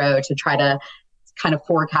Xero to try to kind of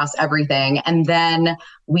forecast everything. And then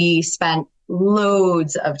we spent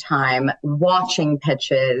loads of time watching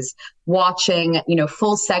pitches, watching,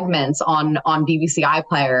 full segments on BBC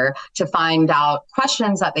iPlayer to find out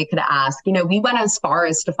questions that they could ask. We went as far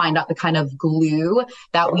as to find out the kind of glue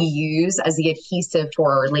that we use as the adhesive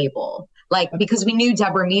for our label. Because we knew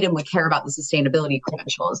Deborah Meaden would care about the sustainability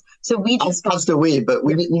credentials. So we just... As do we, but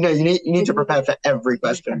we, you need to prepare for every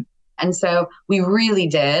question. And so we really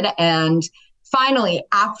did. And finally,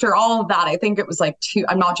 after all of that, I think it was like 2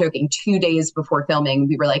 days before filming,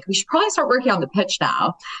 we were like, we should probably start working on the pitch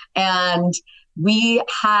now. And we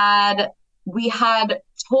had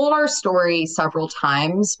told our story several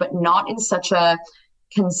times, but not in such a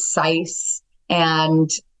concise and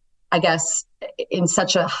I guess in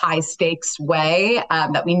such a high stakes way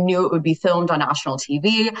that we knew it would be filmed on national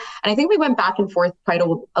TV. And I think we went back and forth quite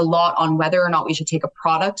a lot on whether or not we should take a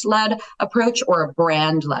product-led approach or a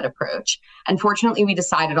brand-led approach. Unfortunately, we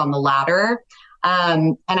decided on the latter.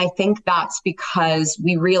 And I think that's because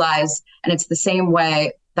we realized, and it's the same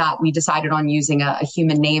way that we decided on using a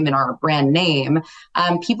human name in our brand name,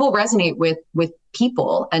 people resonate with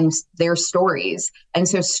people and their stories. And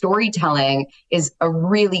so storytelling is a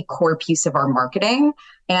really core piece of our marketing.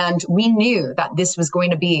 And we knew that this was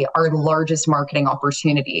going to be our largest marketing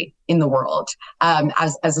opportunity in the world.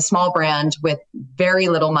 As a small brand with very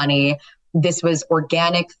little money, this was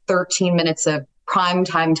organic 13 minutes of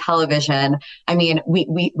primetime television. I mean,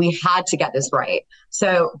 we had to get this right.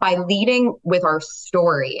 So by leading with our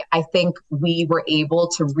story, I think we were able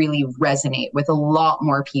to really resonate with a lot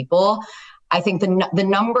more people. I think the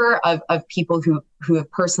number of people who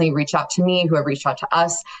have personally reached out to me, who have reached out to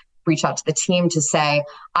us, reached out to the team to say,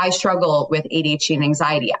 I struggle with ADHD and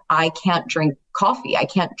anxiety. I can't drink coffee. I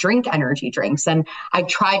can't drink energy drinks. And I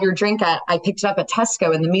tried your drink I picked it up at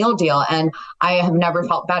Tesco in the meal deal, and I have never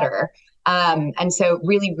felt better. And so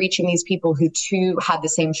really reaching these people who too had the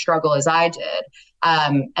same struggle as I did,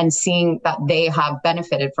 and seeing that they have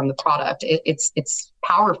benefited from the product, it's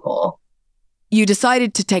powerful. You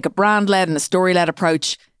decided to take a brand-led and a story-led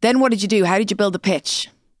approach. Then what did you do? How did you build the pitch?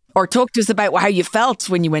 Or talk to us about how you felt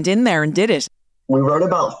when you went in there and did it. We wrote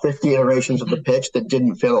about 50 iterations of the pitch that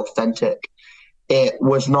didn't feel authentic. It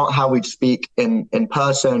was not how we'd speak in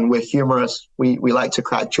person. We're humorous. We like to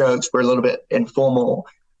crack jokes. We're a little bit informal.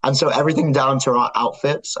 And so everything down to our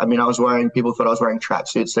outfits. I mean, people thought I was wearing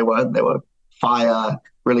tracksuits. They weren't. They were fire,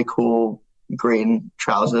 really cool, green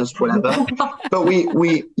trousers, whatever. But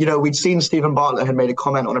we'd seen Stephen Bartlett had made a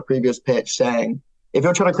comment on a previous pitch saying, if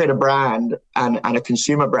you're trying to create a brand and a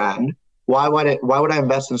consumer brand, why would I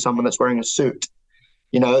invest in someone that's wearing a suit?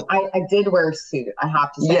 I did wear a suit, I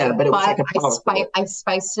have to say. Yeah, but it was I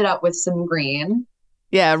spiced it up with some green.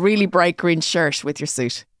 Yeah, a really bright green shirt with your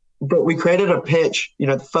suit. But we created a pitch,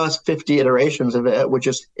 the first 50 iterations of it were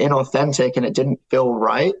just inauthentic and it didn't feel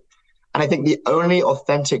right. And I think the only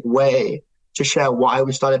authentic way to share why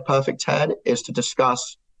we started Perfect Ted is to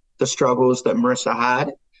discuss the struggles that Marissa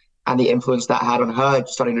had and the influence that had on her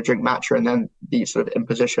starting to drink matcha, and then the sort of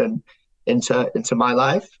imposition into my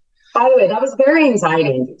life. By the way, that was very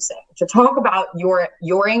anxiety-inducing. To talk about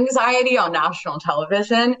your anxiety on national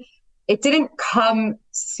television, it didn't come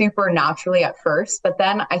super naturally at first, but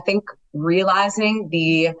then I think realizing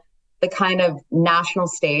the kind of national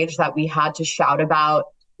stage that we had to shout about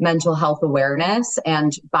mental health awareness,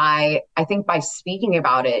 and by speaking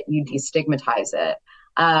about it, you destigmatize it.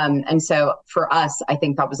 And so for us, I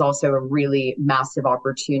think that was also a really massive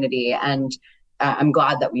opportunity. And I'm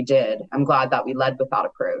glad that we did. I'm glad that we led with that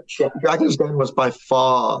approach. Yeah, Dragon's Den was by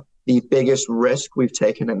far the biggest risk we've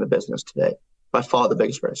taken in the business today. By far the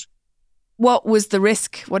biggest risk. What was the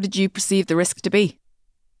risk? What did you perceive the risk to be?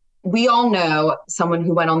 We all know someone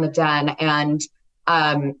who went on the Den, and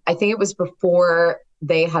I think it was before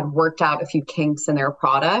they had worked out a few kinks in their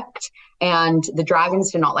product, and the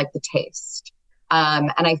dragons did not like the taste.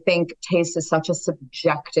 And I think taste is such a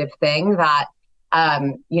subjective thing that,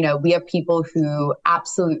 we have people who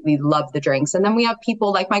absolutely love the drinks. And then we have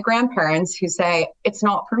people like my grandparents who say, it's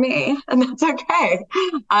not for me, and that's okay.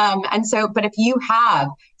 But if you have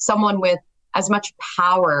someone with as much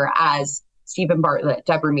power as Stephen Bartlett,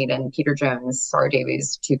 Deborah Meaden, Peter Jones, Sarah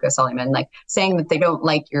Davies, Tuka Suleiman, like saying that they don't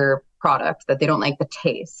like your product, that they don't like the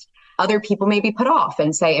taste, other people may be put off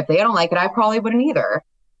and say, if they don't like it, I probably wouldn't either.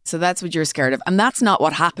 So that's what you're scared of. And that's not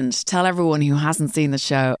what happened. Tell everyone who hasn't seen the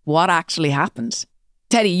show what actually happened.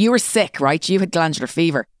 Teddy, you were sick, right? You had glandular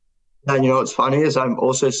fever. And you know what's funny is I'm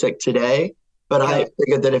also sick today, but I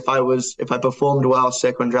figured that if I performed well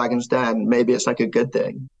sick on Dragon's Den, maybe it's like a good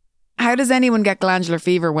thing. How does anyone get glandular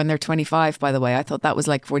fever when they're 25, by the way? I thought that was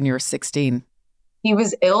like when you were 16. He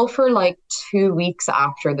was ill for like 2 weeks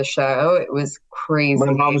after the show. It was crazy.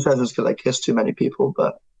 My mom says it's because I kissed too many people,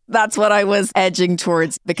 but... That's what I was edging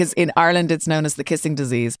towards, because in Ireland it's known as the kissing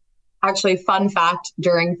disease. Actually, fun fact,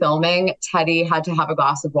 during filming, Teddy had to have a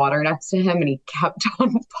glass of water next to him, and he kept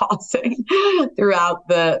on pausing throughout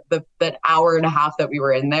the hour and a half that we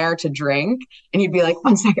were in there to drink. And he'd be like,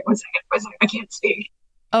 one second, I can't speak.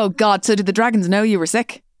 Oh God, so did the dragons know you were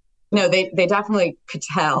sick? No, they definitely could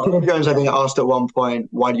tell. Peter Jones, I think, asked at one point,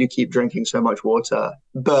 why do you keep drinking so much water?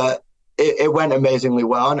 But it went amazingly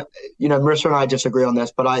well. And, Marissa and I disagree on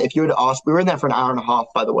this, but if you had asked, we were in there for an hour and a half,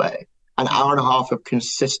 by the way, an hour and a half of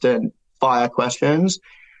consistent fire questions.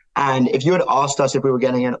 And if you had asked us if we were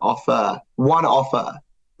getting one offer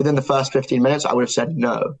within the first 15 minutes, I would have said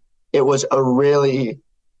no. It was a really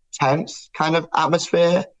tense kind of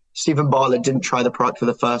atmosphere. Stephen Bartlett didn't try the product for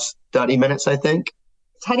the first 30 minutes, I think.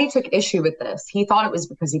 Teddy took issue with this. He thought it was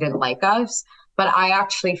because he didn't like us. But I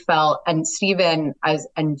actually felt, and Stephen,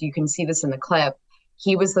 and you can see this in the clip,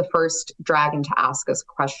 he was the first dragon to ask us a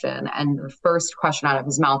question. And the first question out of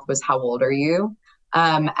his mouth was, how old are you?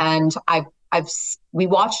 And we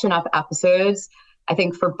watched enough episodes, I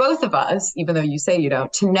think for both of us, even though you say you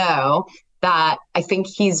don't, to know that I think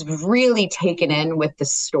he's really taken in with the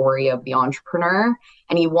story of the entrepreneur,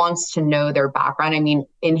 and he wants to know their background. I mean,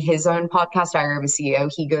 in his own podcast, Diary of a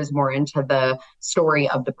CEO, he goes more into the story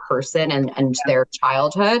of the person and their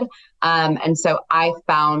childhood. And so I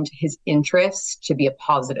found his interest to be a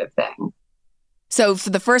positive thing. So for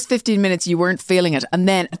the first 15 minutes, you weren't feeling it. And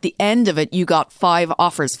then at the end of it, you got 5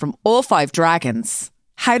 offers from all 5 dragons.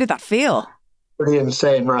 How did that feel? Pretty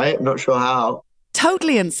insane, right? I'm not sure how.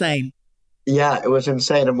 Totally insane. Yeah, it was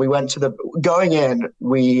insane. And we went to going in,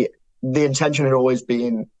 the intention had always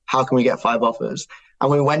been, how can we get 5 offers? And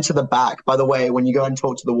we went to the back. By the way, when you go and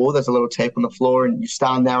talk to the wall, there's a little tape on the floor, and you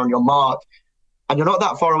stand there on your mark, and you're not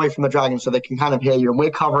that far away from the dragon, so they can kind of hear you. And we're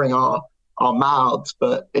covering our mouths,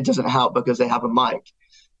 but it doesn't help because they have a mic.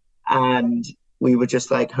 And we were just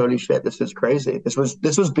like, holy shit, this is crazy. This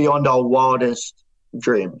was beyond our wildest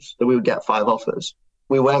dreams that we would get 5 offers.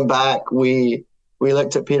 We went back, we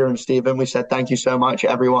looked at Peter and Stephen, we said, thank you so much,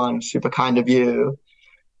 everyone, super kind of you.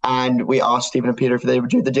 And we asked Stephen and Peter if they would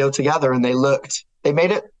do the deal together, and they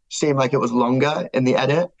made it seem like it was longer in the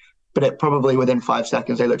edit, but it probably within 5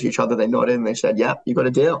 seconds, they looked at each other, they nodded, and they said, yep, you got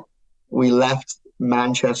a deal. We left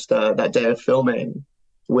Manchester that day of filming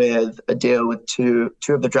with a deal with two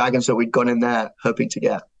of the dragons that we'd gone in there hoping to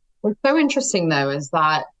get. What's so interesting, though, is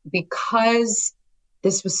that because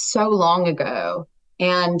this was so long ago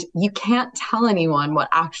and you can't tell anyone what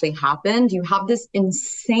actually happened, you have this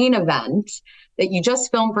insane event that you just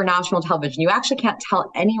filmed for national television. You actually can't tell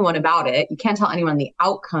anyone about it. You can't tell anyone the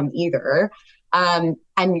outcome either. And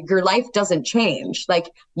your life doesn't change. Like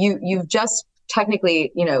you've just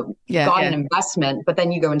technically, got an investment, but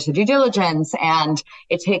then you go into due diligence and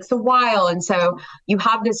it takes a while. And so you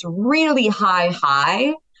have this really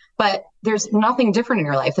high, but there's nothing different in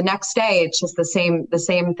your life. The next day, it's just the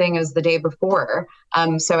same thing as the day before.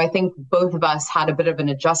 So I think both of us had a bit of an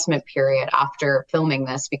adjustment period after filming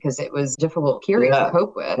this because it was a difficult period to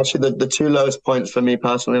cope with. Actually, the 2 lowest points for me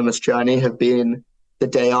personally on this journey have been the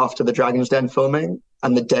day after the Dragon's Den filming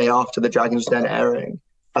and the day after the Dragon's Den airing.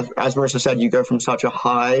 As Marissa said, you go from such a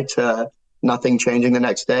high to nothing changing the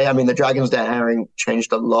next day. I mean, the Dragon's Den airing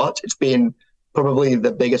changed a lot. It's been probably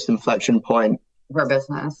the biggest inflection point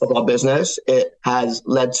of our business. It has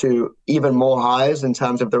led to even more highs in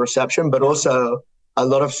terms of the reception, but also a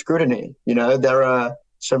lot of scrutiny. You know, there are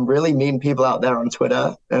some really mean people out there on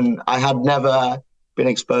Twitter, and I had never been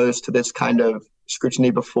exposed to this kind of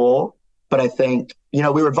scrutiny before. But I think, you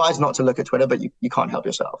know, we were advised not to look at Twitter, but you can't help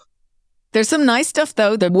yourself. There's some nice stuff,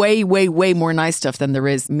 though. There's way, way, way more nice stuff than there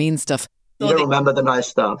is mean stuff. You don't remember the nice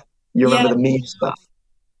stuff. You remember the mean stuff.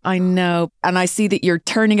 I know. And I see that you're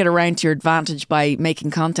turning it around to your advantage by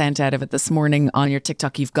making content out of it. This morning on your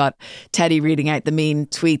TikTok, you've got Teddy reading out the mean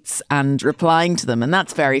tweets and replying to them. And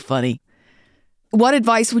that's very funny. What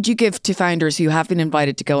advice would you give to founders who have been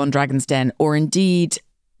invited to go on Dragon's Den? Or indeed,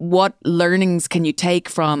 what learnings can you take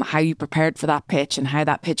from how you prepared for that pitch and how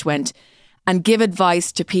that pitch went? And give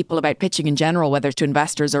advice to people about pitching in general, whether to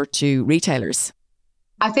investors or to retailers.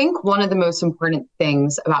 I think one of the most important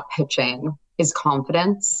things about pitching is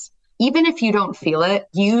confidence. Even if you don't feel it,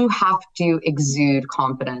 you have to exude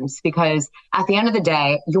confidence, because at the end of the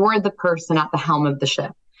day, you're the person at the helm of the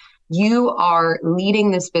ship. You are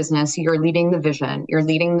leading this business, you're leading the vision, you're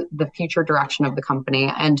leading the future direction of the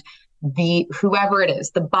company, and whoever it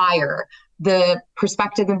is, the buyer, the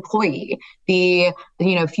prospective employee, the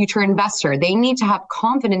future investor, they need to have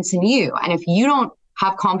confidence in you. And if you don't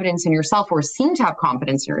have confidence in yourself or seem to have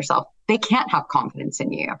confidence in yourself, they can't have confidence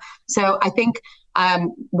in you. So I think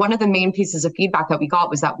one of the main pieces of feedback that we got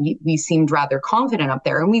was that we seemed rather confident up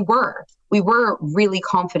there, and we were really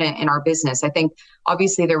confident in our business. I think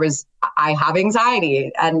obviously I have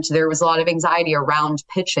anxiety, and there was a lot of anxiety around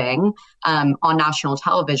pitching on national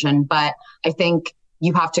television, but I think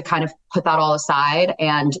you have to kind of put that all aside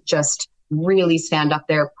and just really stand up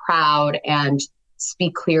there proud and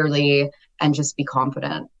speak clearly and just be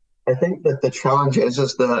confident. I think that the challenge is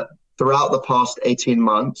that throughout the past 18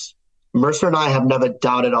 months, Marissa and I have never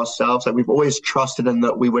doubted ourselves. Like, we've always trusted in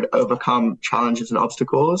that we would overcome challenges and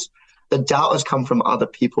obstacles. The doubt has come from other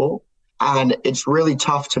people. And it's really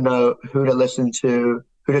tough to know who to listen to,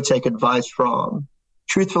 who to take advice from.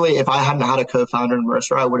 Truthfully, if I hadn't had a co-founder in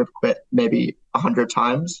Marissa, I would have quit maybe 100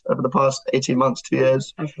 times over the past 18 months, 2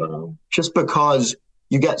 years. Just because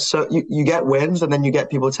you get wins, and then you get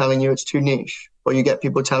people telling you it's too niche, or you get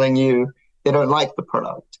people telling you they don't like the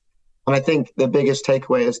product. And I think the biggest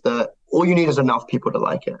takeaway is that all you need is enough people to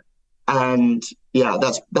like it. And yeah,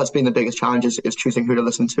 that's been the biggest challenge is choosing who to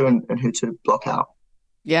listen to and who to block out.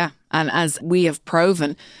 Yeah. And as we have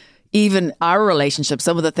proven, even our relationship,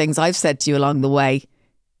 some of the things I've said to you along the way,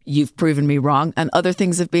 you've proven me wrong, and other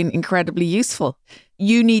things have been incredibly useful.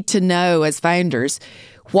 You need to know as founders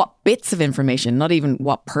what bits of information, not even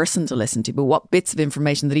what person to listen to, but what bits of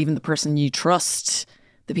information that even the person you trust,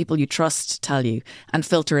 the people you trust tell you, and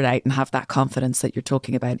filter it out and have that confidence that you're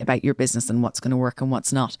talking about your business and what's going to work and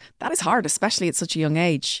what's not. That is hard, especially at such a young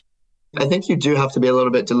age. I think you do have to be a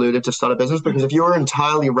little bit deluded to start a business, because if you were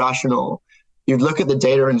entirely rational, you'd look at the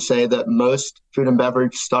data and say that most food and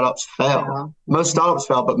beverage startups fail. Yeah. Most startups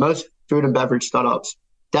fail, but most food and beverage startups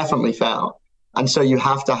definitely fail. And so you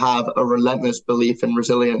have to have a relentless belief in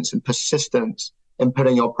resilience and persistence in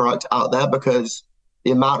putting your product out there, because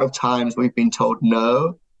the amount of times we've been told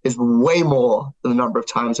no is way more than the number of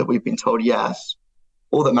times that we've been told yes.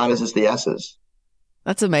 All that matters is the yeses.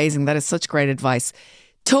 That's amazing. That is such great advice.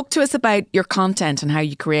 Talk to us about your content and how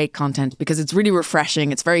you create content, because it's really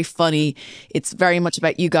refreshing. It's very funny. It's very much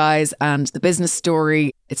about you guys and the business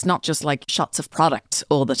story. It's not just like shots of product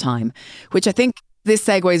all the time, which I think this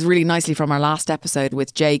segues really nicely from our last episode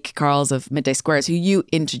with Jake Carls of Midday Squares, who you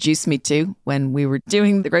introduced me to when we were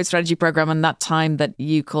doing the Growth Strategy program, and that time that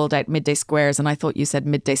you called out Midday Squares and I thought you said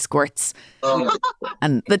Midday Squirts.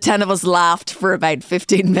 And the 10 of us laughed for about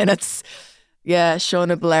 15 minutes. Yeah,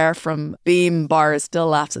 Shauna Blair from Beam Bars still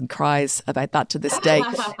laughs and cries about that to this day.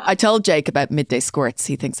 I told Jake about Midday Squirts.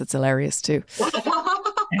 He thinks it's hilarious too.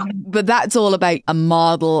 But that's all about a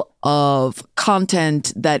model of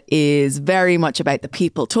content that is very much about the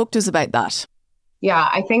people. Talk to us about that. Yeah,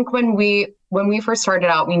 I think when we first started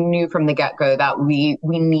out, we knew from the get-go that we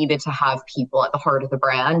needed to have people at the heart of the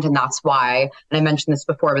brand. And that's why, and I mentioned this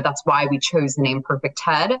before, but that's why we chose the name Perfect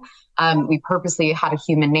Ted. We purposely had a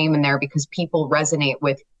human name in there because people resonate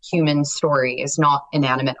with human stories, not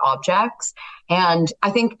inanimate objects. And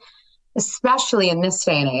I think especially in this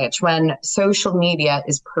day and age when social media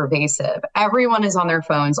is pervasive, everyone is on their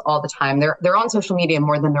phones all the time. They're on social media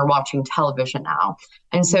more than they're watching television now.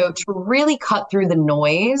 And so to really cut through the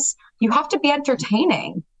noise, you have to be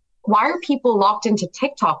entertaining. Why are people locked into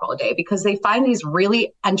TikTok all day? Because they find these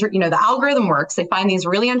really, the algorithm works. They find these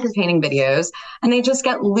really entertaining videos and they just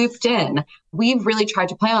get looped in. We've really tried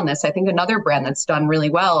to play on this. I think another brand that's done really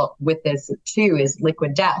well with this too is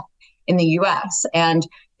Liquid Death in the US. And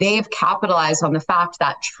they've capitalized on the fact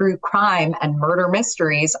that true crime and murder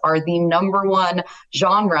mysteries are the number one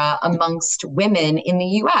genre amongst women in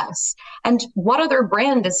the US. And what other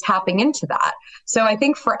brand is tapping into that? So I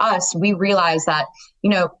think for us, we realize that,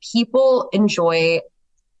 people enjoy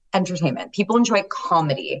entertainment, people enjoy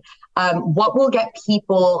comedy. What will get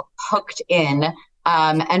people hooked in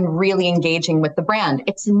and really engaging with the brand?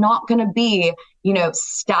 It's not going to be,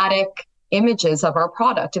 static images of our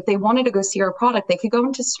product. If they wanted to go see our product, they could go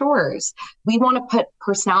into stores. We want to put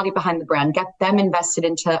personality behind the brand, get them invested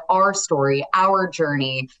into our story, our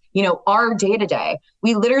journey, our day-to-day.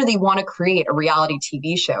 We literally want to create a reality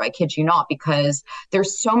TV show. I kid you not, because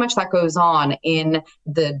there's so much that goes on in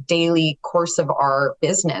the daily course of our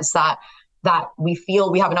business that we feel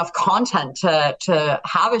we have enough content to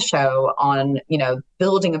have a show on,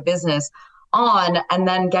 building a business on, and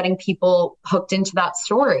then getting people hooked into that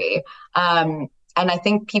story. And I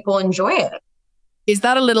think people enjoy it. Is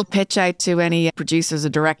that a little pitch out to any producers or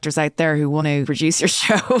directors out there who want to produce your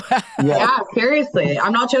show? Yeah, seriously.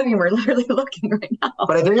 I'm not joking. We're literally looking right now.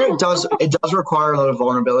 But I think it does require a lot of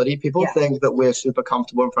vulnerability. People think that we're super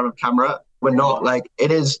comfortable in front of camera. We're not.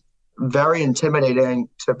 It is very intimidating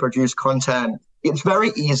to produce content. It's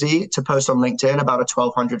very easy to post on LinkedIn about a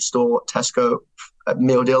 1,200 store Tesco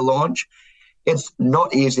meal deal launch. It's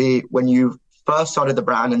not easy when you first started the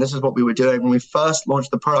brand, and this is what we were doing. When we first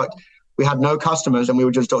launched the product, we had no customers and we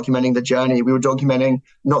were just documenting the journey. We were documenting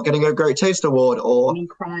not getting a Great Taste Award or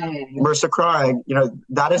Marissa crying.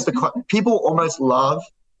 That is people almost love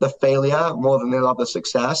the failure more than they love the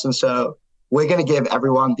success. And so we're going to give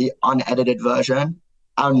everyone the unedited version,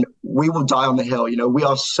 and we will die on the hill. We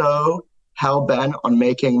are so hell-bent on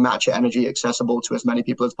making Matcha Energy accessible to as many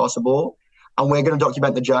people as possible. And we're going to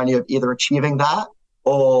document the journey of either achieving that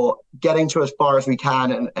or getting to as far as we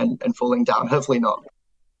can and falling down. Hopefully not.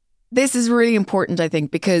 This is really important, I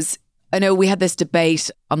think, because I know we had this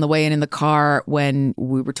debate on the way in the car when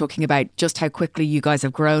we were talking about just how quickly you guys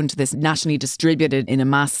have grown to this nationally distributed in a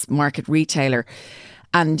mass market retailer.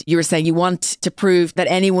 And you were saying you want to prove that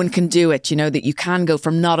anyone can do it, that you can go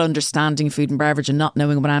from not understanding food and beverage and not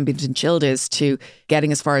knowing what ambient and chilled is to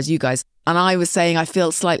getting as far as you guys. And I was saying I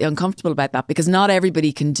feel slightly uncomfortable about that because not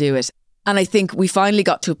everybody can do it. And I think we finally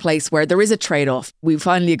got to a place where there is a trade-off. We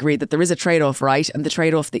finally agreed that there is a trade-off, right? And the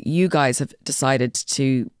trade-off that you guys have decided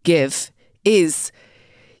to give is,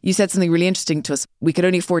 you said something really interesting to us. We could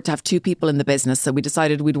only afford to have 2 people in the business. So we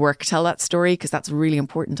decided we'd tell that story because that's really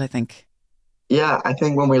important, I think. Yeah, I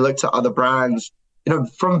think when we looked at other brands,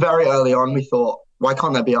 from very early on, we thought, why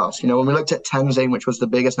can't that be us? When we looked at Tenzing, which was the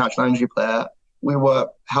biggest natural energy player, we were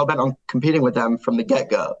hell-bent on competing with them from the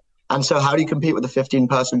get-go. And so how do you compete with a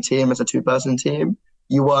 15-person team as a 2-person team?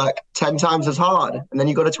 You work 10 times as hard, and then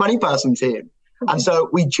you got a 20-person team. And so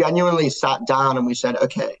we genuinely sat down and we said,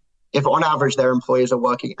 okay, if on average their employees are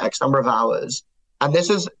working X number of hours, and this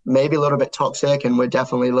is maybe a little bit toxic and we're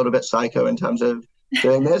definitely a little bit psycho in terms of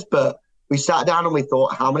doing this, but we sat down and we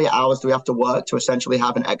thought, how many hours do we have to work to essentially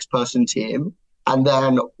have an X-person team? And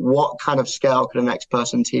then what kind of scale could an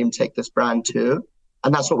X-person team take this brand to?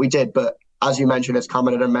 And that's what we did. But as you mentioned, it's come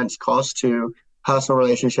at an immense cost to personal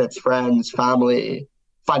relationships, friends, family,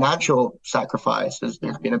 financial sacrifice has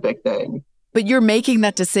been a big thing. But you're making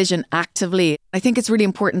that decision actively. I think it's really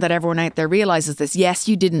important that everyone out there realizes this. Yes,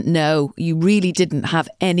 you didn't know. You really didn't have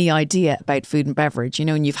any idea about food and beverage,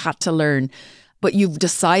 and you've had to learn. But you've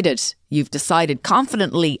decided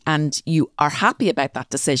confidently, and you are happy about that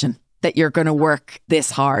decision that you're going to work this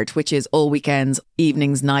hard, which is all weekends,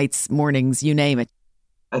 evenings, nights, mornings, you name it.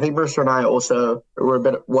 I think Marissa and I also were a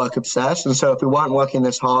bit work obsessed. And so if we weren't working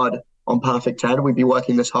this hard on Perfect 10, we'd be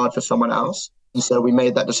working this hard for someone else. And so we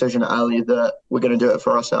made that decision early that we're going to do it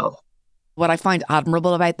for ourselves. What I find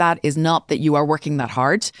admirable about that is not that you are working that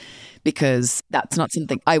hard, because that's not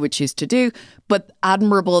something I would choose to do, but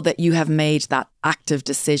admirable that you have made that active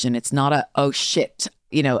decision. It's not oh shit,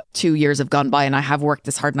 2 years have gone by and I have worked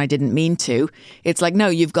this hard and I didn't mean to. It's like, no,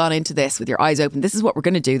 you've gone into this with your eyes open. This is what we're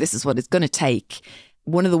going to do. This is what it's going to take.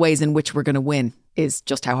 One of the ways in which we're going to win is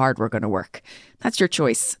just how hard we're going to work. That's your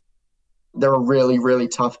choice. There are really, really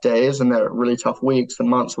tough days and there are really tough weeks and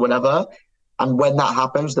months or whatever. And when that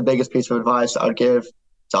happens, the biggest piece of advice I would give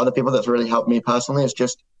to other people that's really helped me personally is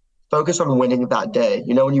just focus on winning that day.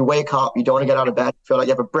 When you wake up, you don't want to get out of bed, feel like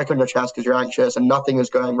you have a brick on your chest because you're anxious and nothing is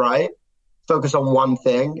going right. Focus on one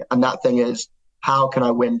thing, and that thing is, how can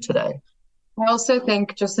I win today? I also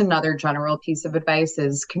think just another general piece of advice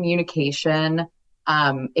is communication.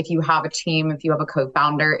 If you have a team, if you have a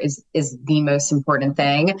co-founder, is the most important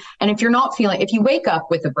thing. And if you wake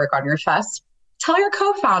up with a brick on your chest, tell your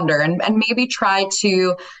co-founder and maybe try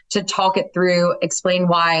to talk it through, explain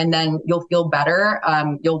why, and then you'll feel better.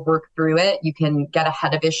 You'll work through it. You can get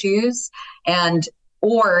ahead of issues,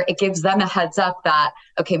 or it gives them a heads up that,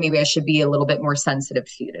 okay, maybe I should be a little bit more sensitive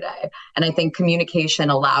to you today. And I think communication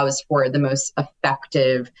allows for the most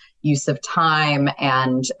effective use of time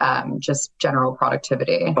and just general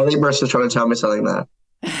productivity. I think Marissa's trying to tell me something there.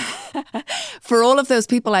 For all of those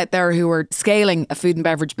people out there who are scaling a food and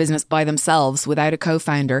beverage business by themselves without a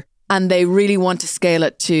co-founder, and they really want to scale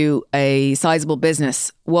it to a sizable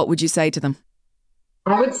business, what would you say to them?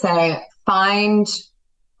 I would say find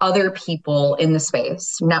other people in the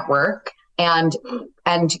space, network, and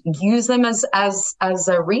use them as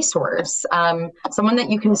a resource, someone that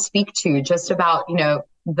you can speak to just about,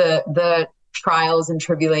 the trials and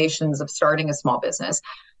tribulations of starting a small business.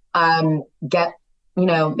 Get,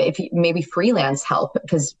 if you, maybe freelance help,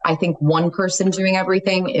 because I think one person doing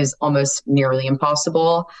everything is almost nearly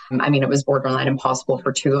impossible. It was borderline impossible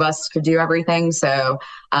for two of us to do everything. So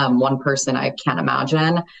one person, I can't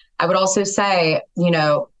imagine. I would also say,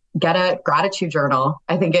 get a gratitude journal.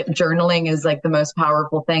 I think journaling is like the most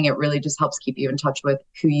powerful thing. It really just helps keep you in touch with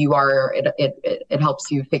who you are. It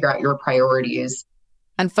helps you figure out your priorities.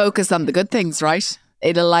 And focus on the good things, right?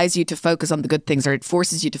 It allows you to focus on the good things, or it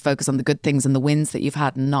forces you to focus on the good things and the wins that you've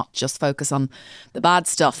had, and not just focus on the bad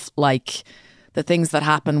stuff, like the things that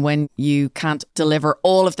happen when you can't deliver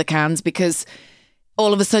all of the cans because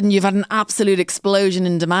all of a sudden you've had an absolute explosion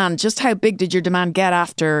in demand. Just how big did your demand get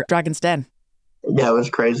after Dragon's Den? Yeah, it was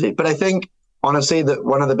crazy. But I think, honestly, that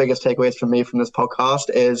one of the biggest takeaways for me from this podcast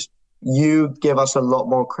is you give us a lot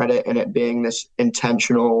more credit in it being this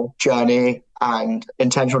intentional journey and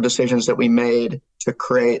intentional decisions that we made to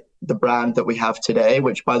create the brand that we have today,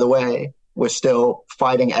 which, by the way, we're still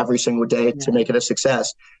fighting every single day to make it a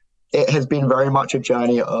success. It has been very much a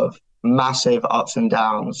journey of massive ups and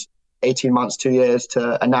downs, 18 months, 2 years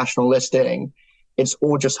to a national listing. It's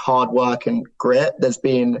all just hard work and grit. There's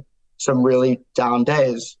been some really down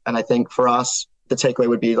days. And I think for us, the takeaway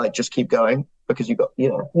would be like, just keep going because you got,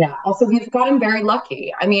 Yeah. Also, we've gotten very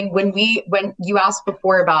lucky. When you asked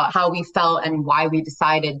before about how we felt and why we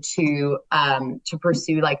decided to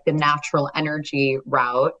pursue like the natural energy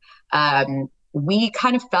route, we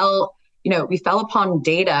kind of felt, we fell upon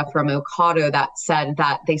data from Ocado that said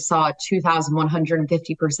that they saw a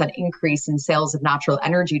 2,150% increase in sales of natural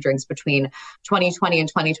energy drinks between 2020 and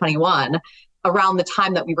 2021. Around the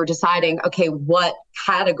time that we were deciding, okay, what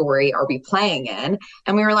category are we playing in?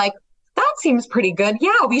 And we were like, that seems pretty good.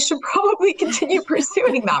 Yeah, we should probably continue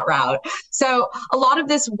pursuing that route. So a lot of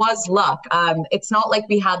this was luck. It's not like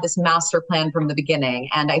we had this master plan from the beginning.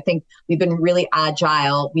 And I think we've been really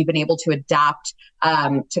agile. We've been able to adapt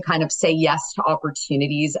to kind of say yes to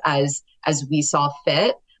opportunities as we saw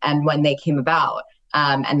fit and when they came about.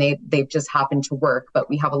 And they've just happened to work, but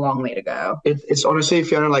we have a long way to go. It's honestly,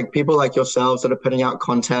 Fiona, like people like yourselves that are putting out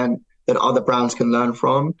content that other brands can learn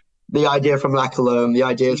from. The idea from La Colombe, the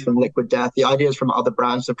ideas from Liquid Death, the ideas from other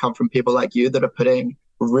brands have come from people like you that are putting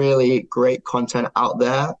really great content out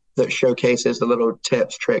there that showcases the little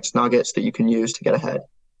tips, tricks, nuggets that you can use to get ahead.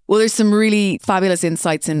 Well, there's some really fabulous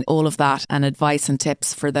insights in all of that and advice and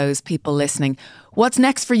tips for those people listening. What's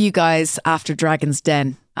next for you guys after Dragon's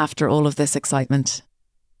Den, after all of this excitement?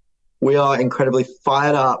 We are incredibly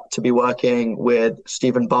fired up to be working with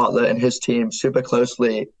Stephen Bartlett and his team super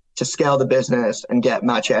closely to scale the business and get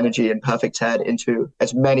Matcha Energy and Perfect Head into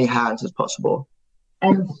as many hands as possible.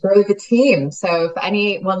 And grow the team. So if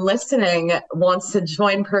anyone listening wants to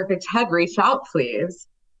join Perfect Head, reach out, please.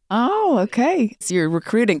 Oh, okay. So you're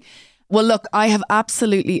recruiting. Well, look, I have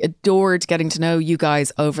absolutely adored getting to know you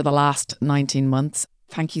guys over the last 19 months.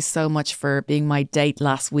 Thank you so much for being my date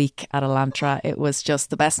last week at Elantra. It was just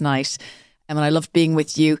the best night. And I loved being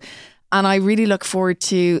with you. And I really look forward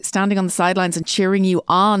to standing on the sidelines and cheering you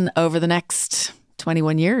on over the next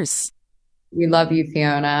 21 years. We love you,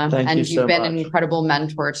 Fiona. Thank you so you've been much. An incredible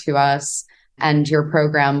mentor to us. And your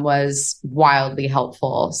program was wildly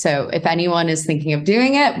helpful. So if anyone is thinking of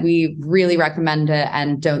doing it, we really recommend it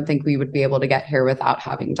and don't think we would be able to get here without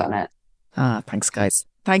having done it. Thanks, guys.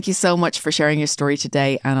 Thank you so much for sharing your story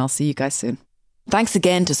today, and I'll see you guys soon. Thanks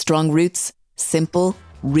again to Strong Roots, simple,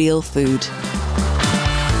 real food.